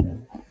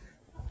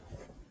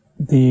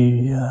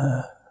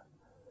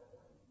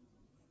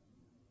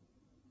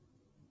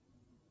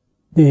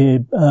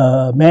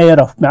mayor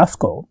of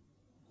Moscow,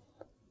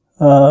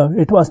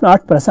 it was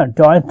not present,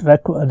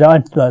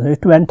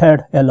 it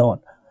entered alone.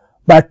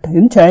 But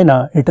in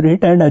China, it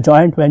retained a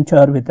joint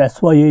venture with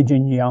SYE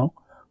Xinjiang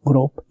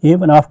group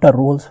even after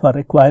rules for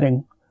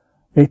requiring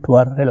it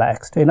were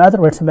relaxed. In other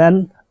words,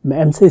 when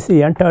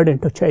MCC entered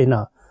into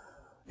China,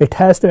 it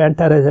has to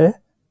enter as a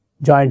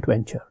joint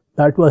venture.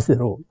 That was the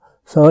rule.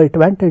 So it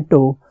went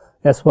into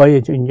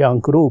SYE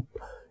Xinjiang group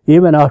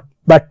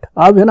but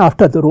even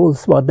after the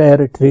rules were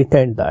there, it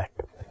retained that.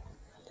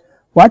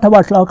 What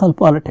about local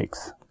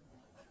politics?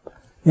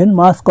 In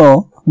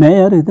Moscow,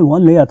 mayor is the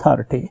only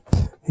authority.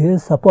 He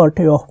is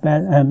supportive of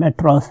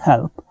Metro's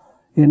help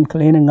in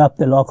cleaning up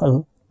the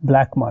local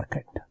black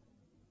market.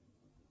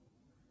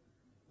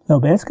 So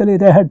basically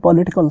they had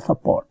political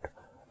support,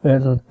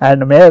 and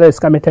the mayor is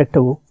committed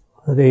to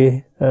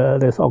the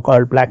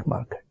so-called black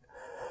market.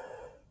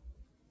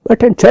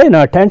 But in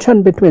China,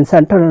 tension between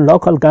central and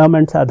local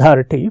government's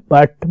authority,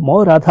 but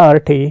more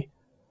authority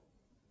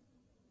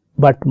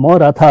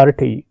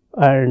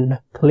and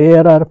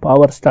clearer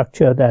power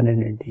structure than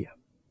in India.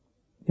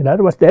 In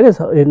other words, there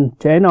is in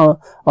China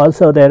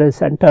also there is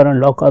center and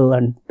local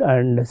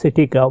and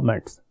city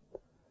governments.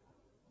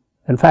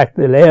 In fact,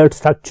 the layered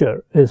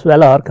structure is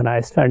well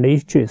organized, and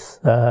each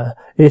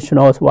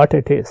knows what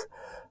it is.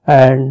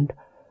 And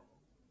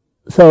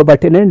so,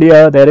 but in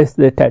India there is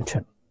the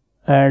tension.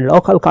 And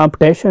local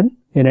competition,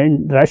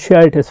 in Russia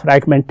it is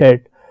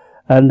fragmented,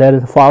 and there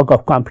is a fog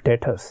of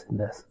competitors in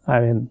this,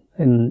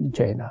 in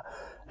China.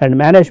 And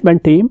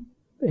management team,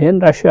 in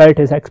Russia it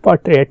is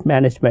expatriate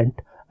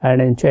management,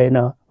 and in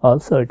China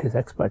also it is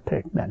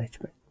expatriate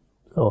management.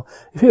 So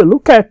if you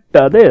look at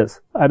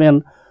this,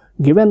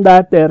 given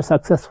that they are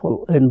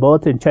successful in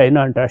both in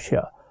China and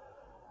Russia,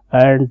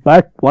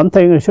 but one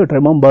thing you should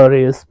remember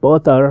is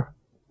both are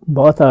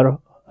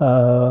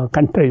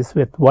countries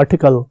with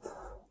vertical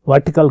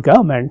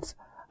governments,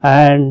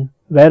 and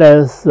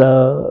whereas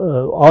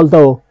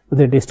although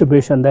the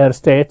distribution there,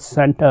 state,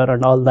 center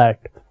and all that.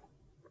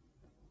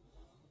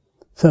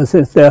 So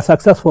since they are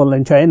successful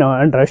in China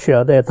and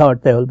Russia, they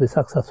thought they will be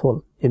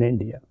successful in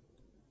India.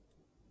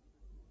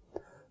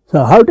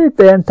 So how did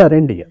they enter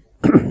India?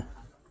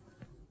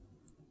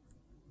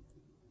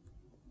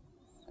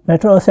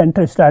 Metro's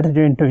entry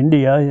strategy into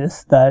India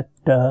is that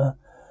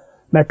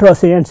Metro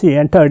CNC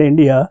entered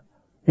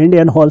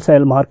Indian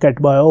wholesale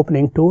market by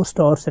opening 2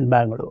 stores in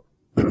Bangalore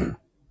in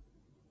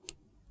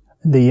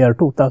the year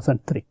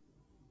 2003.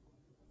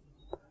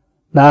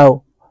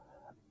 Now,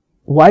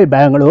 why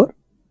Bangalore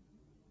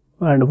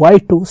and why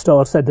 2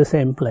 stores at the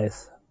same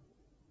place?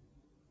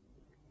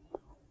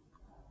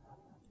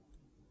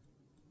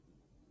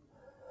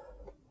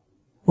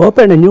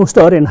 Opened a new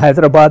store in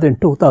Hyderabad in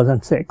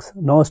 2006.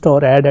 No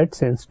store added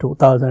since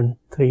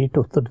 2003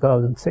 to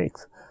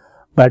 2006,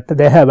 but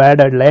they have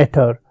added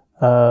later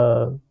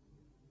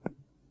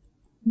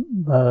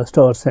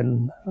stores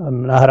in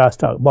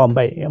Maharashtra,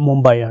 Bombay,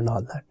 Mumbai and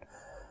all that.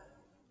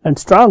 And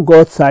strong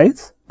growth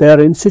sides, they are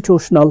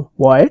institutional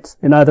voids.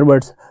 In other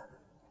words,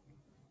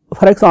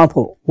 for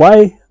example,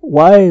 why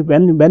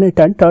when it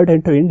entered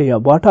into India,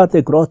 what are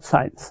the growth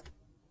signs?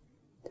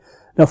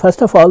 Now,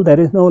 first of all, there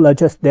is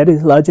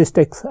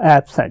logistics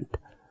absent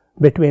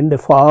between the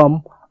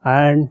farm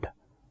and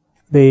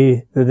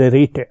the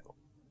retail.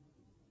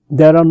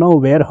 There are no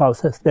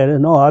warehouses, there is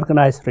no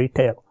organized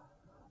retail,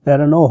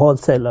 there are no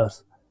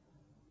wholesalers.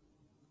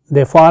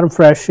 The farm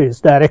fresh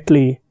is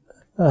directly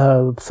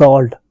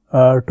sold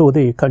to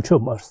the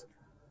consumers,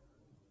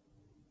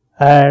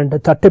 and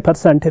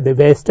 30% is the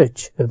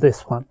wastage of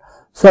this one.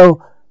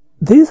 So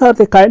these are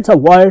the kinds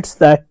of voids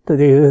that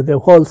the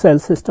wholesale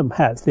system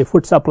has, the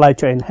food supply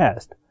chain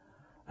has.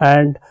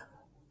 And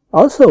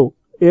also,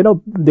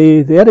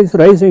 there is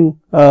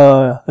rising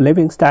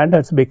living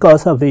standards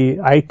because of the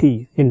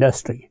IT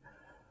industry.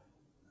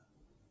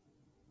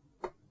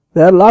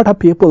 There are a lot of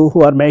people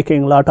who are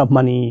making a lot of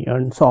money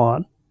and so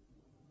on.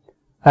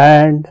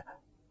 And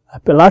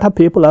a lot of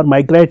people are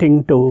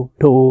migrating to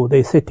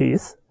the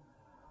cities.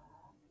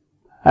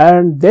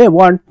 And they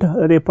want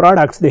the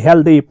products, the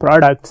healthy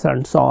products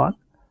and so on.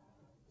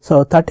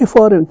 So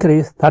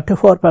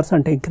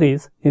 34%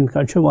 increase in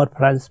consumer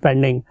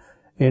spending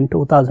in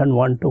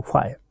 2001 to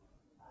 5.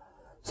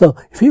 So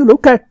if you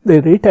look at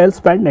the retail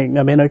spending,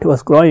 I mean, it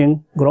was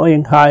growing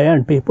high,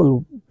 and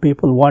people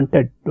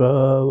wanted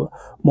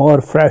more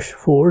fresh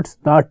foods,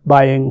 not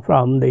buying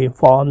from the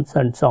farms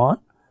and so on.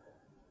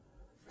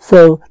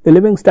 So the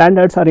living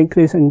standards are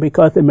increasing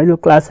because the middle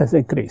class has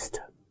increased.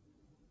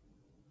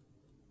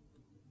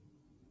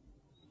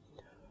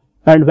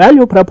 And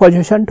value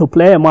proposition to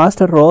play a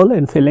master role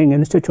in filling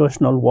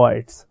institutional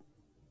voids.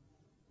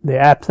 The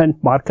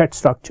absent market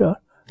structure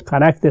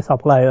connect the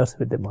suppliers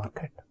with the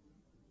market.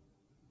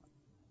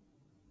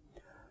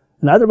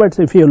 In other words,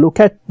 if you look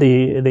at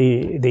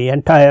the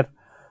entire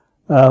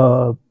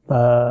farm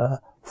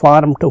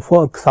to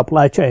fork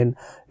supply chain,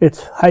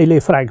 it's highly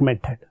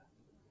fragmented,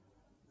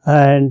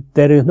 and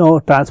there is no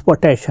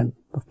transportation,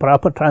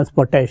 proper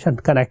transportation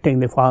connecting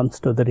the farms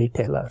to the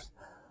retailers.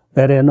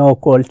 There is no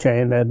cold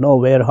chain, there are no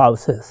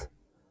warehouses.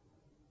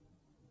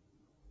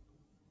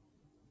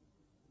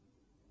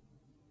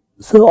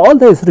 So all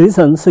these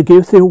reasons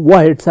gives you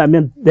voids. I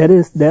mean,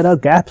 there are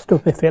gaps to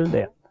be filled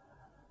there,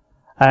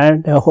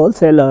 and a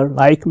wholesaler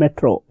like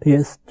Metro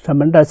is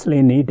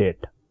tremendously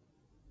needed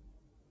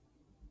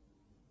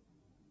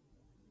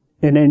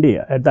in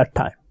India at that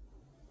time.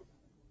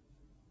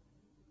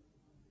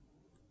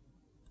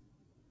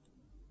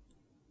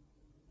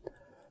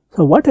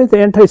 So what is the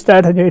entry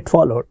strategy it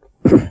followed?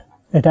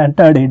 It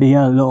entered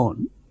India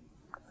alone.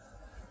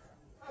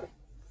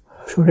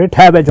 Should it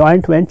have a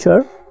joint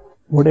venture?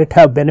 Would it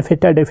have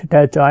benefited if it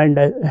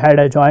had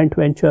a joint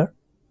venture?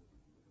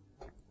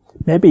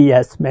 Maybe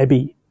yes,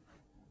 maybe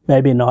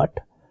not.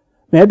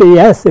 Maybe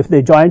yes, if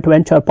the joint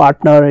venture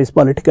partner is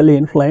politically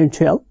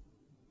influential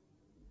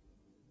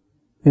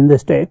in the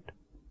state.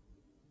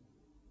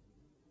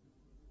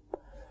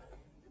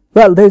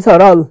 Well, these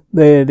are all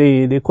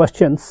the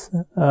questions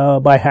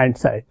by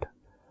hindsight.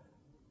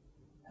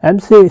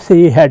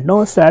 MCC had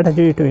no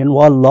strategy to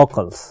involve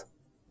locals,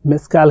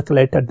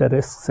 miscalculated the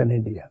risks in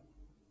India.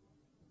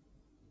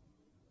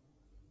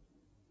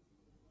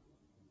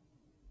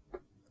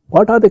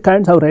 What are the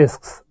kinds of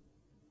risks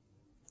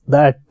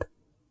that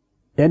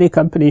any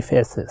company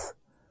faces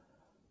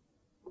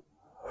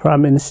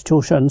from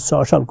institutions,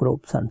 social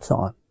groups and so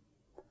on?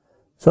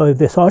 So if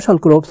the social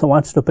groups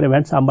wants to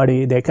prevent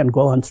somebody, they can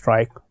go on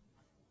strike.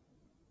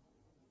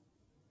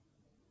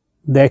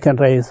 They can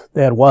raise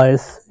their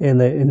voice in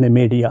the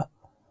media,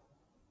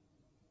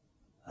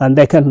 and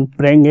they can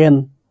bring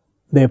in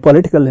the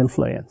political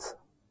influence,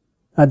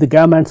 and the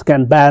governments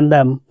can ban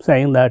them,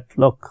 saying that,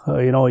 look,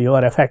 you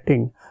are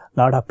affecting a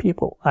lot of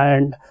people.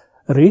 And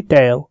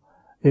retail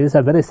is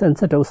a very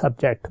sensitive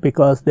subject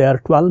because there are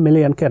 12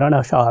 million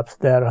kirana shops,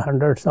 there are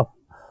hundreds of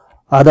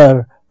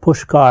other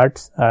push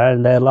carts,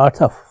 and there are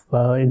lots of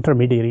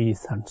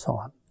intermediaries and so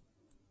on.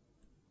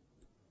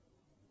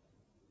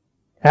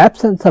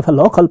 Absence of a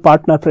local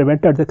partner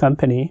prevented the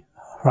company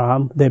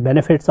from the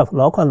benefits of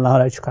local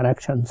knowledge,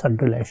 connections,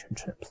 and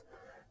relationships.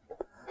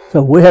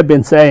 So we have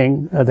been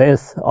saying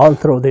this all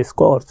through this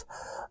course,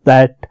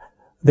 that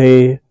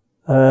the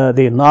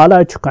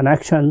knowledge,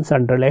 connections,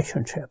 and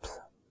relationships,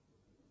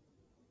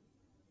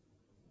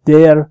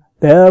 they are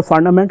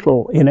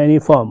fundamental in any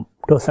firm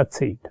to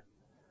succeed,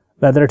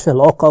 whether it's a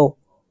local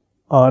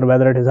or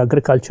whether it is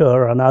agriculture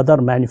or another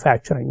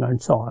manufacturing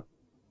and so on.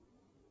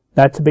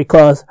 That's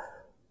because,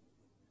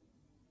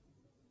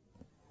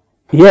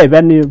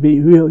 when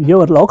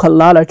your local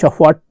knowledge of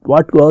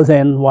what goes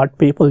in, what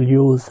people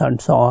use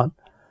and so on,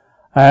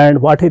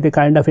 and what is the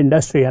kind of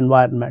industry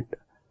environment,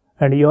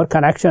 and your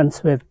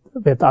connections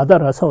with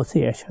other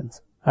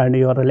associations and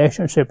your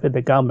relationship with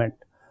the government,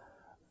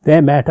 they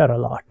matter a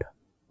lot.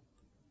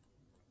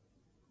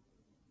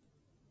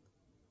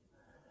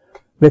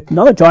 With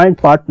no joint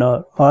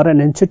partner or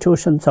an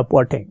institution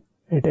supporting,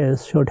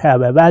 should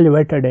have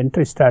evaluated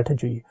entry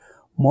strategy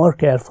more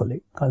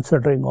carefully,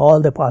 considering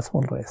all the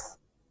possible risks.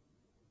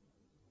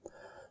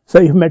 So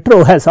if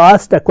Metro has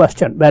asked a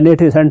question when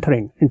it is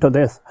entering into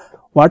this,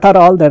 what are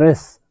all the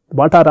risks?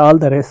 What are all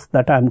the risks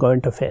that I am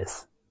going to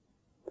face?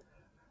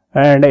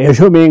 And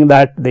assuming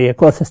that the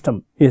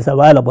ecosystem is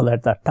available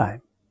at that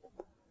time,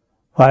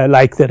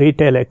 like the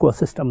retail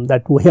ecosystem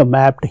that we have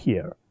mapped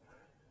here.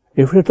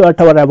 If it were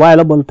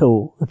available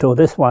to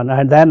this one,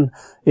 and then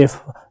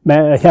if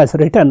he has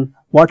written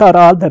what are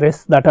all the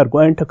risks that are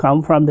going to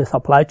come from the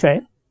supply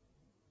chain,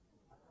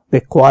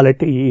 the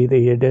quality,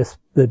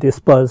 the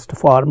dispersed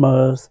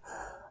farmers,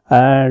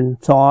 and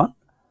so on,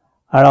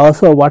 and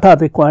also what are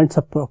the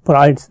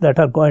points that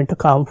are going to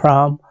come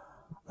from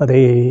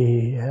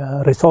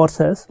the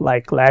resources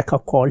like lack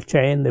of cold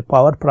chain, the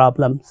power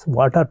problems,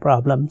 water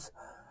problems,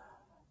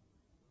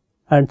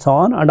 and so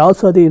on, and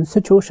also the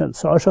institutions,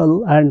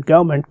 social and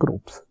government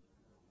groups,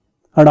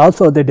 and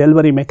also the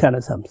delivery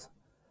mechanisms.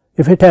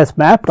 If it has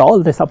mapped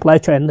all the supply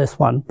chain, this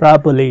one,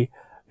 probably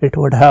it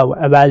would have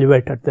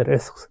evaluated the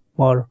risks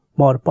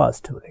more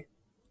positively.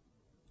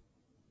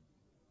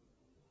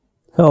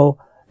 So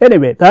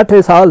anyway, that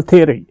is all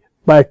theory,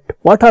 but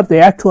what are the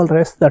actual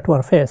risks that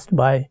were faced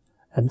by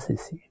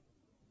MCC?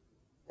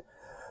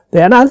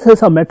 The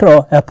analysis of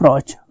Metro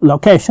approach: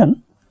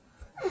 location,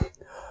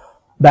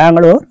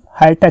 Bangalore,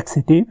 high-tech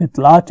city with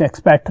large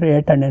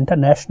expatriate and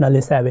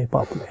internationally savvy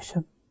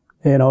population.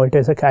 It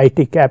is a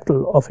IT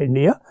capital of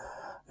India.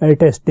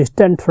 It is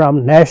distant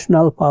from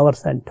national power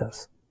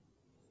centers.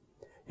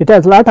 It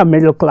has a lot of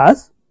middle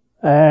class,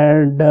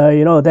 and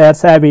they are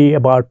savvy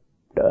about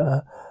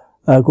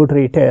good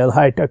retail,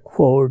 high-tech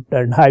food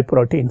and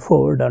high-protein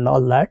food and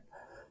all that.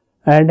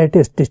 And it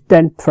is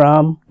distant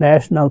from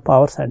national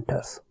power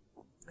centers,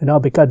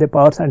 because the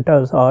power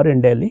centers are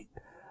in Delhi.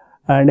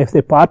 And if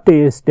the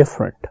party is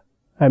different,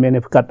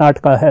 if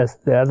Karnataka has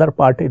the other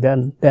party,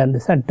 then the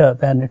center,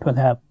 then it will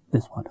have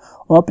this one.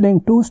 Opening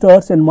 2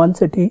 stores in one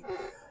city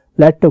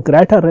led to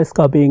greater risk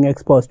of being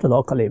exposed to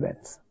local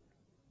events.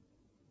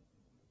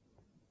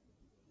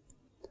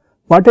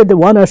 What is the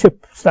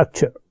ownership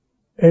structure?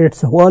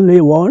 It's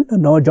wholly owned,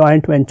 no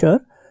joint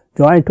venture.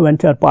 Joint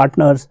venture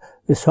partners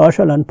with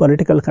social and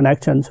political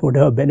connections would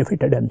have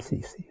benefited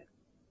MCC.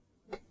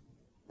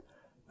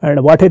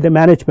 And what is the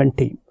management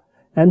team?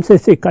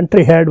 MCC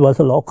country head was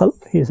a local,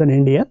 he is an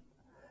Indian.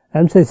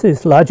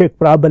 MCC's logic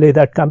probably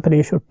that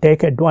company should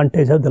take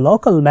advantage of the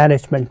local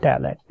management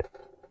talent,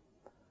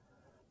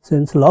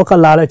 since local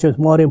knowledge is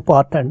more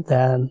important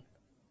than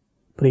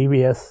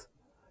previous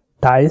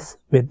ties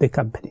with the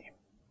company.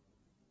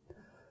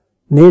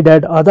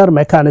 Needed other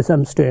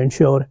mechanisms to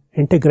ensure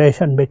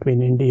integration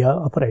between India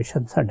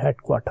operations and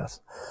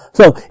headquarters.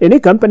 So any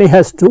company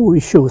has 2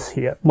 issues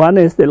here. One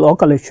is the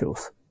local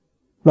issues,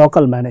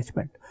 local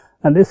management,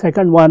 and the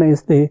second one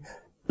is the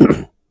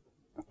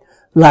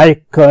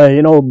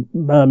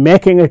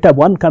making it a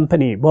one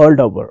company world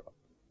over,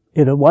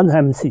 one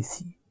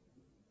MCC.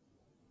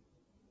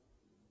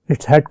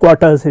 Its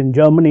headquarters in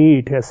Germany,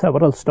 it has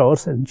several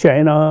stores in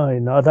China,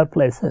 in other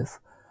places.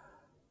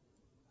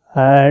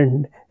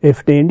 And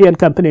if the Indian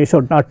company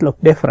should not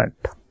look different,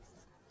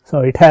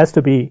 so it has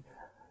to be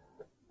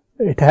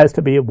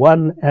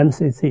one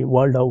MCC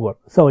world over.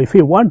 So if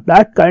you want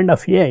that kind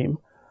of aim,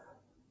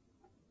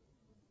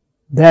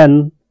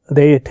 then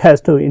it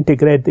has to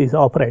integrate these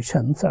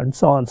operations and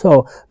so on.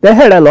 So they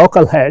had a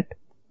local head,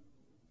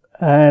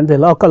 and the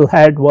local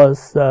head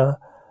was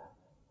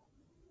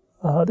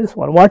this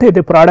one. What is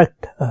the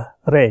product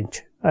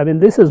range?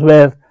 This is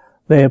where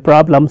the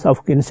problems of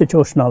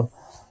institutional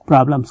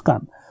problems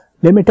come.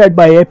 Limited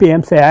by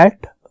APMC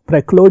Act,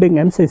 precluding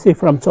MCC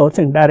from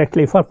sourcing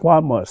directly for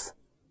farmers.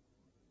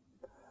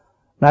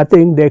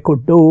 Nothing they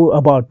could do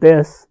about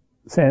this,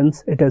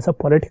 since it is a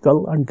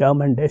political and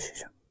government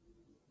decision.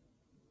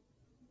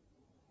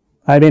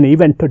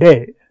 Even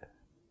today,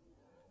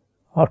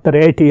 after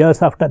 8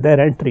 years after their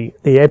entry,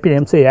 the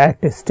APMC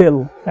Act is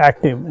still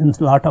active in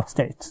a lot of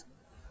states.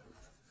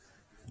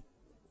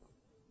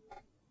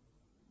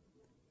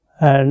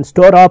 And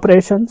store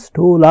operations,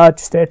 2 large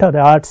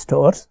state-of-the-art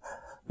stores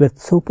with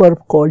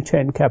superb cold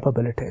chain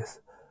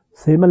capabilities,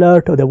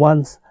 similar to the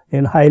ones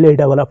in highly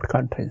developed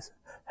countries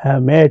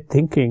have made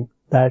thinking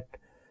that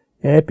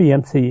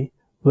APMC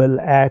will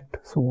act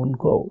soon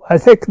go. I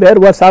think there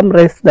were some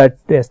risks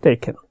that they have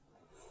taken.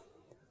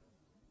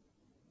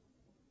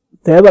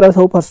 There were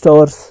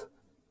superstores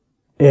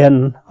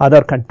in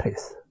other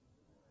countries.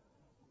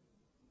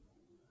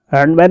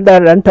 And when they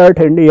entered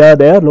India,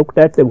 they looked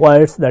at the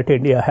voids that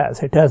India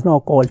has. It has no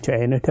cold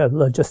chain, it has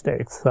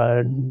logistics,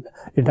 and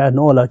it has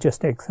no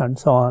logistics and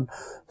so on.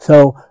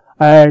 So,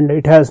 and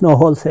it has no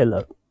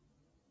wholesaler.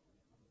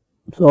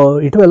 So,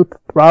 it will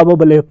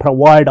probably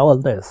provide all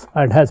this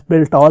and has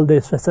built all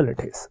these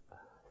facilities.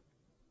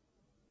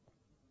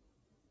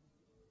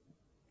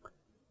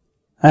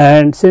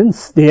 And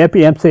since the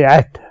APMC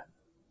Act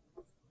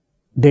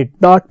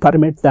did not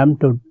permit them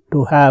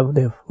to have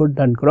the food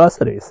and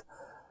groceries,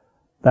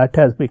 that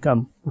has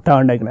become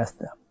turned against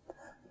them.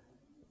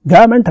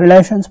 Government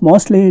relations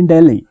mostly in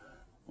Delhi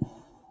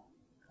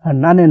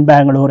and none in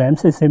Bangalore.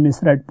 MCC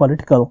misread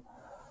political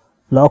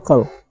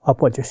local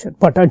opposition,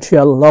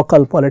 potential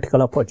local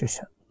political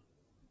opposition.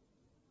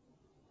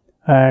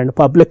 And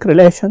public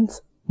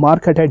relations,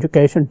 market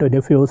education to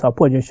diffuse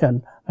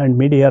opposition, and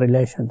media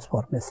relations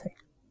were missing.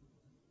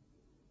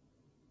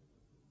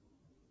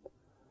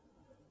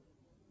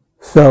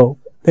 So,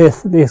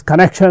 these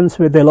connections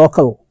with the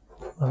local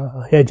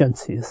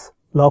agencies,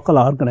 local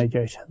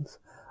organizations,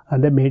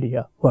 and the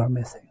media were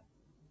missing.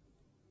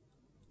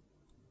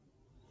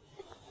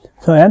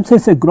 So,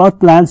 MCC growth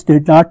plans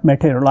did not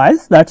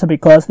materialize. That's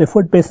because the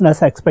food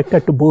business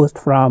expected to boost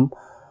from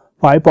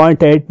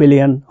 5.8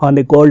 billion on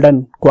the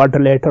Golden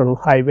Quadrilateral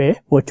Highway,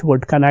 which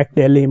would connect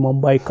Delhi,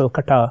 Mumbai,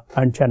 Kolkata,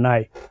 and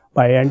Chennai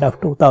by end of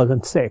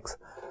 2006,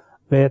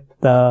 with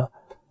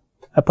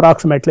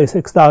approximately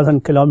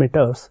 6,000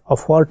 kilometers of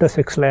 4 to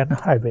 6 lane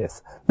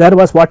highways. There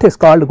was what is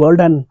called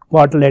Golden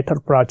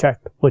Quadrilateral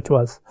project, which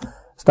was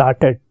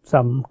started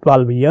some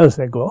 12 years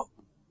ago,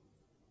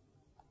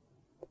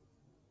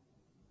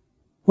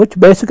 which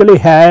basically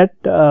had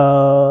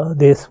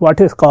this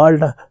what is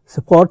called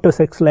 4 to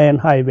 6 lane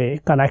highway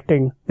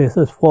connecting, this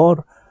is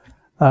 4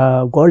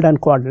 Golden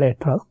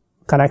Quadrilateral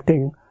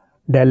connecting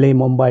Delhi,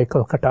 Mumbai,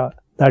 Kolkata,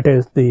 that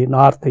is the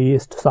north,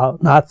 east,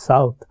 south, north,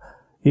 south,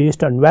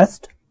 east and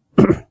west.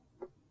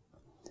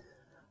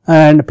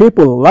 And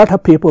a lot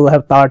of people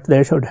have thought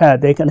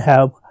they can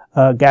have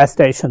gas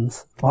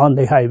stations on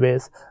the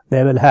highways.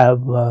 They will have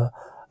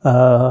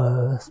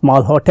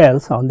small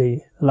hotels on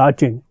the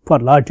lodging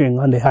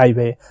on the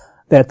highway.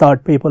 They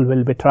thought people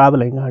will be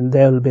traveling and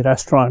there will be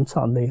restaurants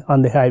on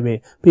the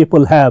highway.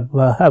 People have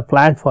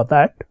planned for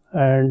that,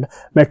 and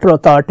Metro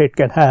thought it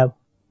can have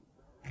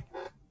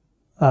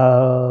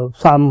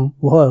some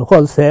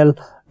wholesale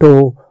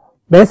to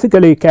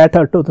basically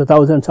cater to the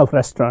thousands of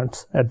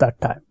restaurants at that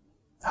time.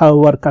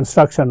 However,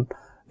 construction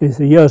is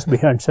years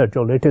behind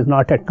schedule. It is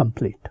not yet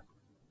complete.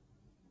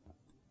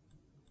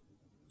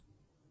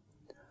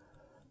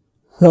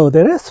 So,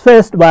 the risk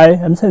faced by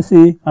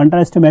MCC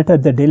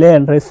underestimated the delay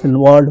and risk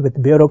involved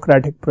with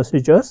bureaucratic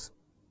procedures.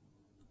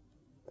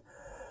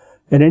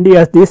 In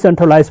India's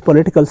decentralized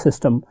political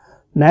system,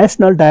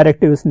 national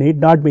directives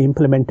need not be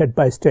implemented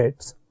by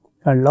states,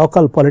 and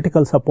local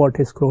political support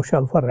is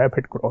crucial for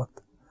rapid growth.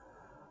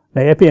 The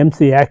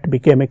APMC Act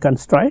became a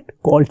constraint,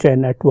 cold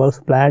chain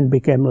networks planned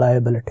became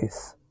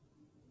liabilities.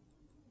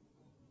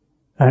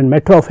 And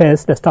Metro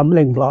faced a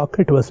stumbling block.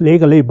 It was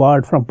legally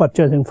barred from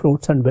purchasing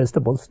fruits and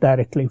vegetables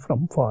directly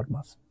from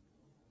farmers.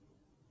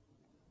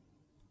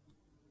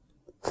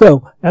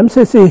 So,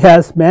 MCC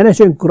has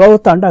managing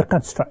growth under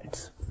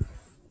constraints.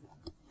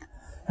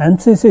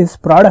 MCC's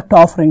product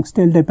offering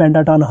still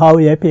dependent on how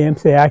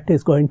APMC Act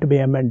is going to be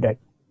amended.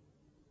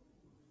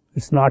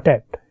 It's not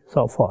yet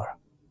so far.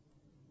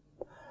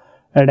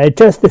 And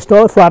adjust the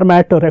store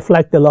format to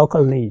reflect the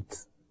local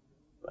needs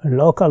and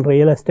local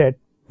real estate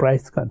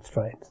price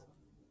constraints.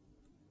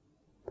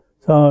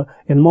 So,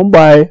 in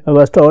Mumbai, I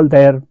was told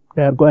they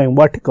are going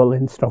vertical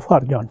instead of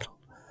horizontal.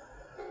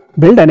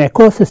 Build an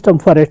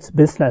ecosystem for its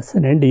business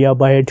in India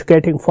by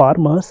educating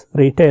farmers,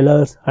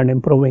 retailers, and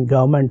improving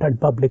government and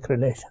public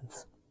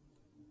relations.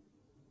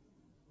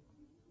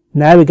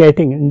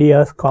 Navigating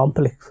India's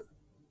complex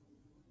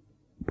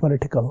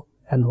political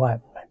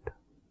environment.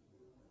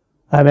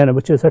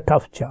 Which is a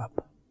tough job.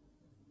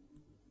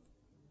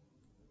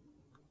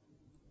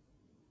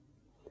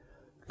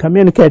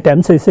 Communicate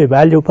MCC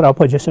value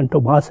proposition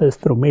to masses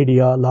through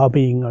media,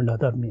 lobbying, and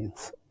other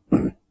means.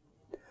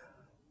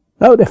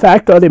 Now, the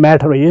fact of the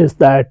matter is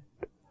that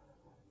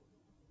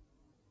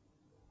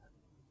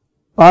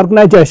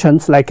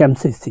organizations like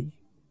MCC,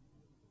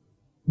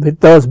 with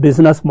those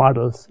business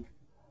models,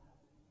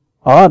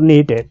 are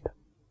needed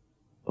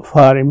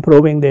for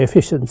improving the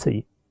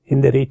efficiency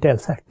in the retail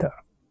sector.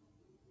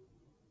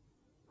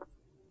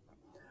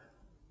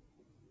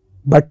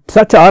 But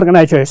such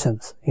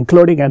organizations,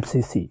 including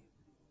MCC,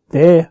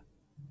 they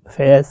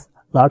face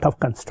a lot of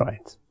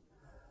constraints,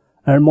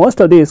 and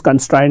most of these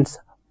constraints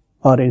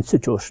are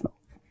institutional.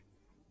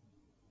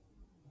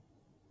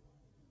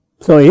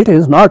 So, it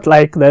is not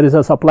like there is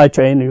a supply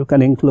chain you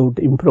can improve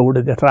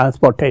the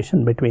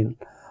transportation between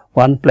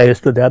one place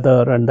to the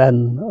other and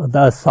then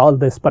thus solve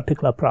this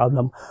particular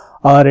problem,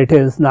 or it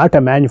is not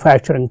a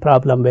manufacturing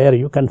problem where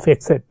you can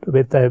fix it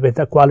with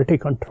a quality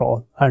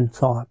control and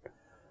so on.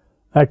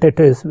 But it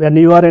is when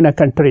you are in a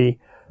country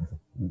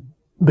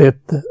with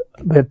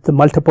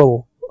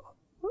multiple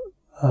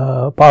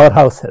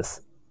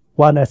powerhouses,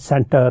 one at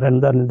center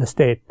and then in the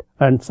state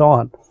and so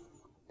on,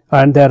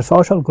 and their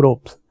social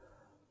groups,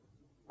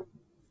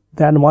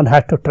 then one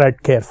had to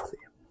tread carefully.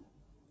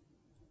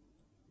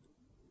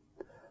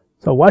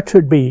 So what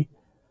should be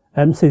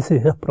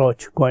MCC's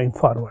approach going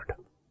forward?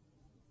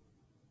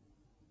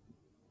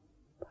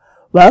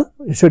 Well,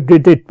 should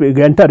it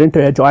enter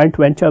into a joint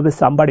venture with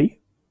somebody?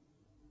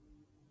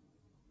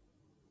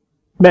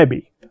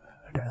 Maybe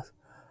it is.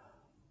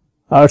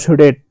 Or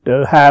should it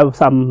have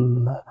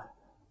some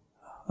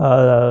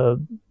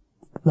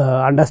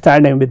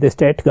understanding with the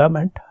state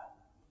government,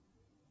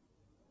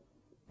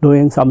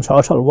 doing some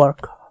social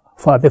work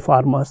for the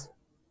farmers?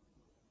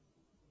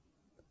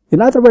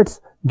 In other words,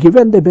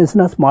 given the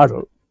business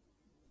model,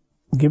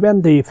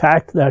 given the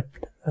fact that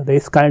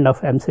this kind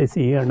of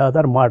MCC and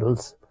other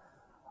models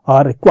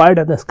are required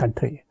in this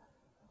country,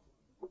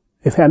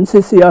 if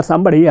MCC or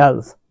somebody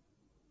else,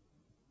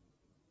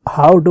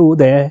 how do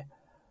they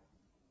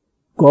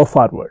go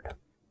forward?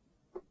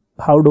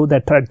 How do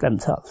they tread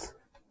themselves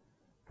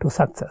to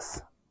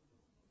success?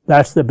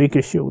 That's the big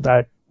issue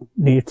that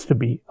needs to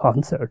be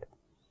answered.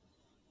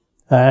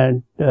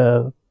 And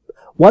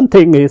one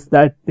thing is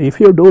that if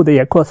you do the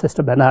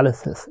ecosystem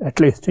analysis, at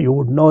least you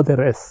would know the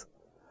risks.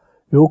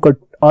 You could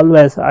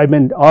always,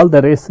 all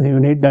the risks you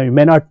need, you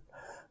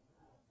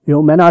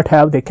may not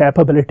have the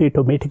capability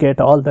to mitigate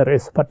all the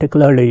risks,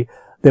 particularly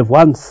the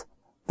ones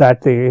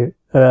that the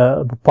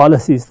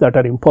policies that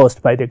are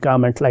imposed by the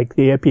government, like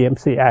the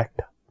APMC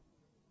Act.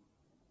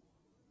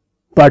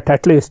 But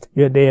at least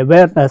the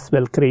awareness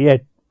will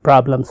create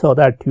problems so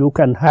that you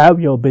can have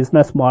your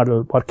business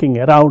model working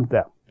around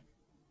them,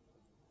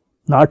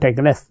 not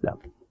against them.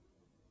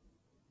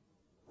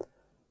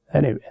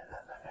 Anyway,